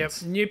Patreons.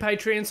 Yep, new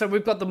Patreons. So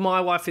we've got the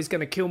My Wife Is Going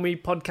to Kill Me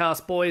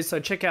podcast, boys.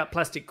 So check out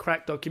Plastic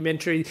Crack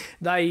documentary.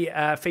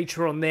 They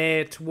feature on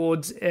there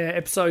towards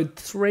episode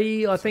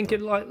 3, I think,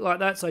 like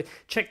that. So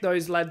check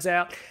those lads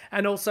out.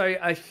 And also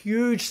a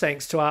huge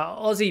thanks to our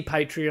Aussie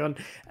Patreon,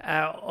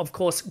 of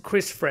course,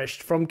 Chris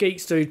Fresh from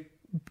Geek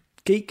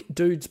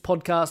Dudes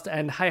podcast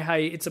and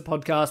Hey It's a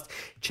Podcast.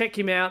 Check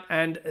him out,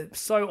 and it's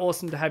so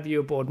awesome to have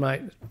you aboard,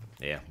 mate.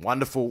 Yeah,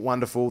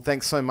 wonderful.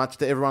 Thanks so much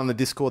to everyone on the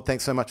Discord.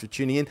 Thanks so much for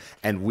tuning in,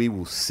 and we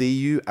will see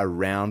you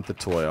around the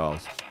toy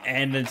aisles.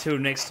 And until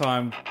next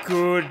time,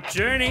 good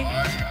journey.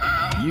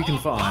 You can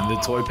find the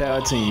Toy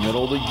Power team at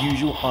all the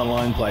usual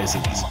online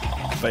places.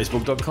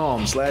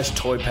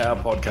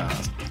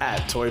 Facebook.com/ToyPowerPodcast,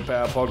 at Toy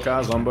Power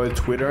Podcast on both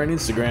Twitter and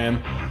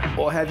Instagram,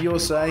 or have your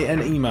say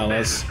and email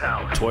us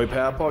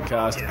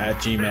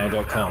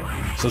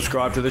toypowerpodcast@gmail.com.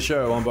 Subscribe to the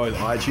show on both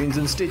iTunes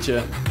and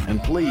Stitcher,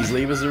 and please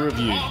leave us a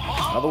review.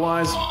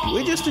 Otherwise,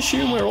 we just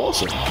assume we're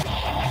awesome.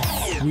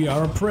 We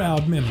are a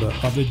proud member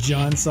of the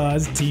Giant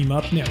Size Team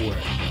Up Network.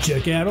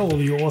 Check out all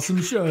the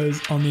awesome shows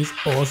on this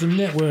awesome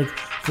network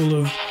full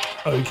of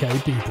okay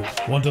people.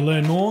 Want to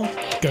learn more?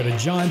 Go to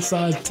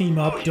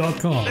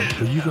giantsizeteamup.com,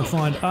 where you can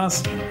find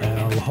us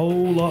and a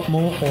whole lot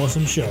more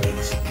awesome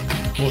shows.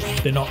 Well,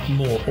 they're not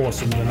more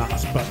awesome than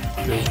us, but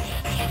they're...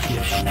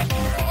 Yeah.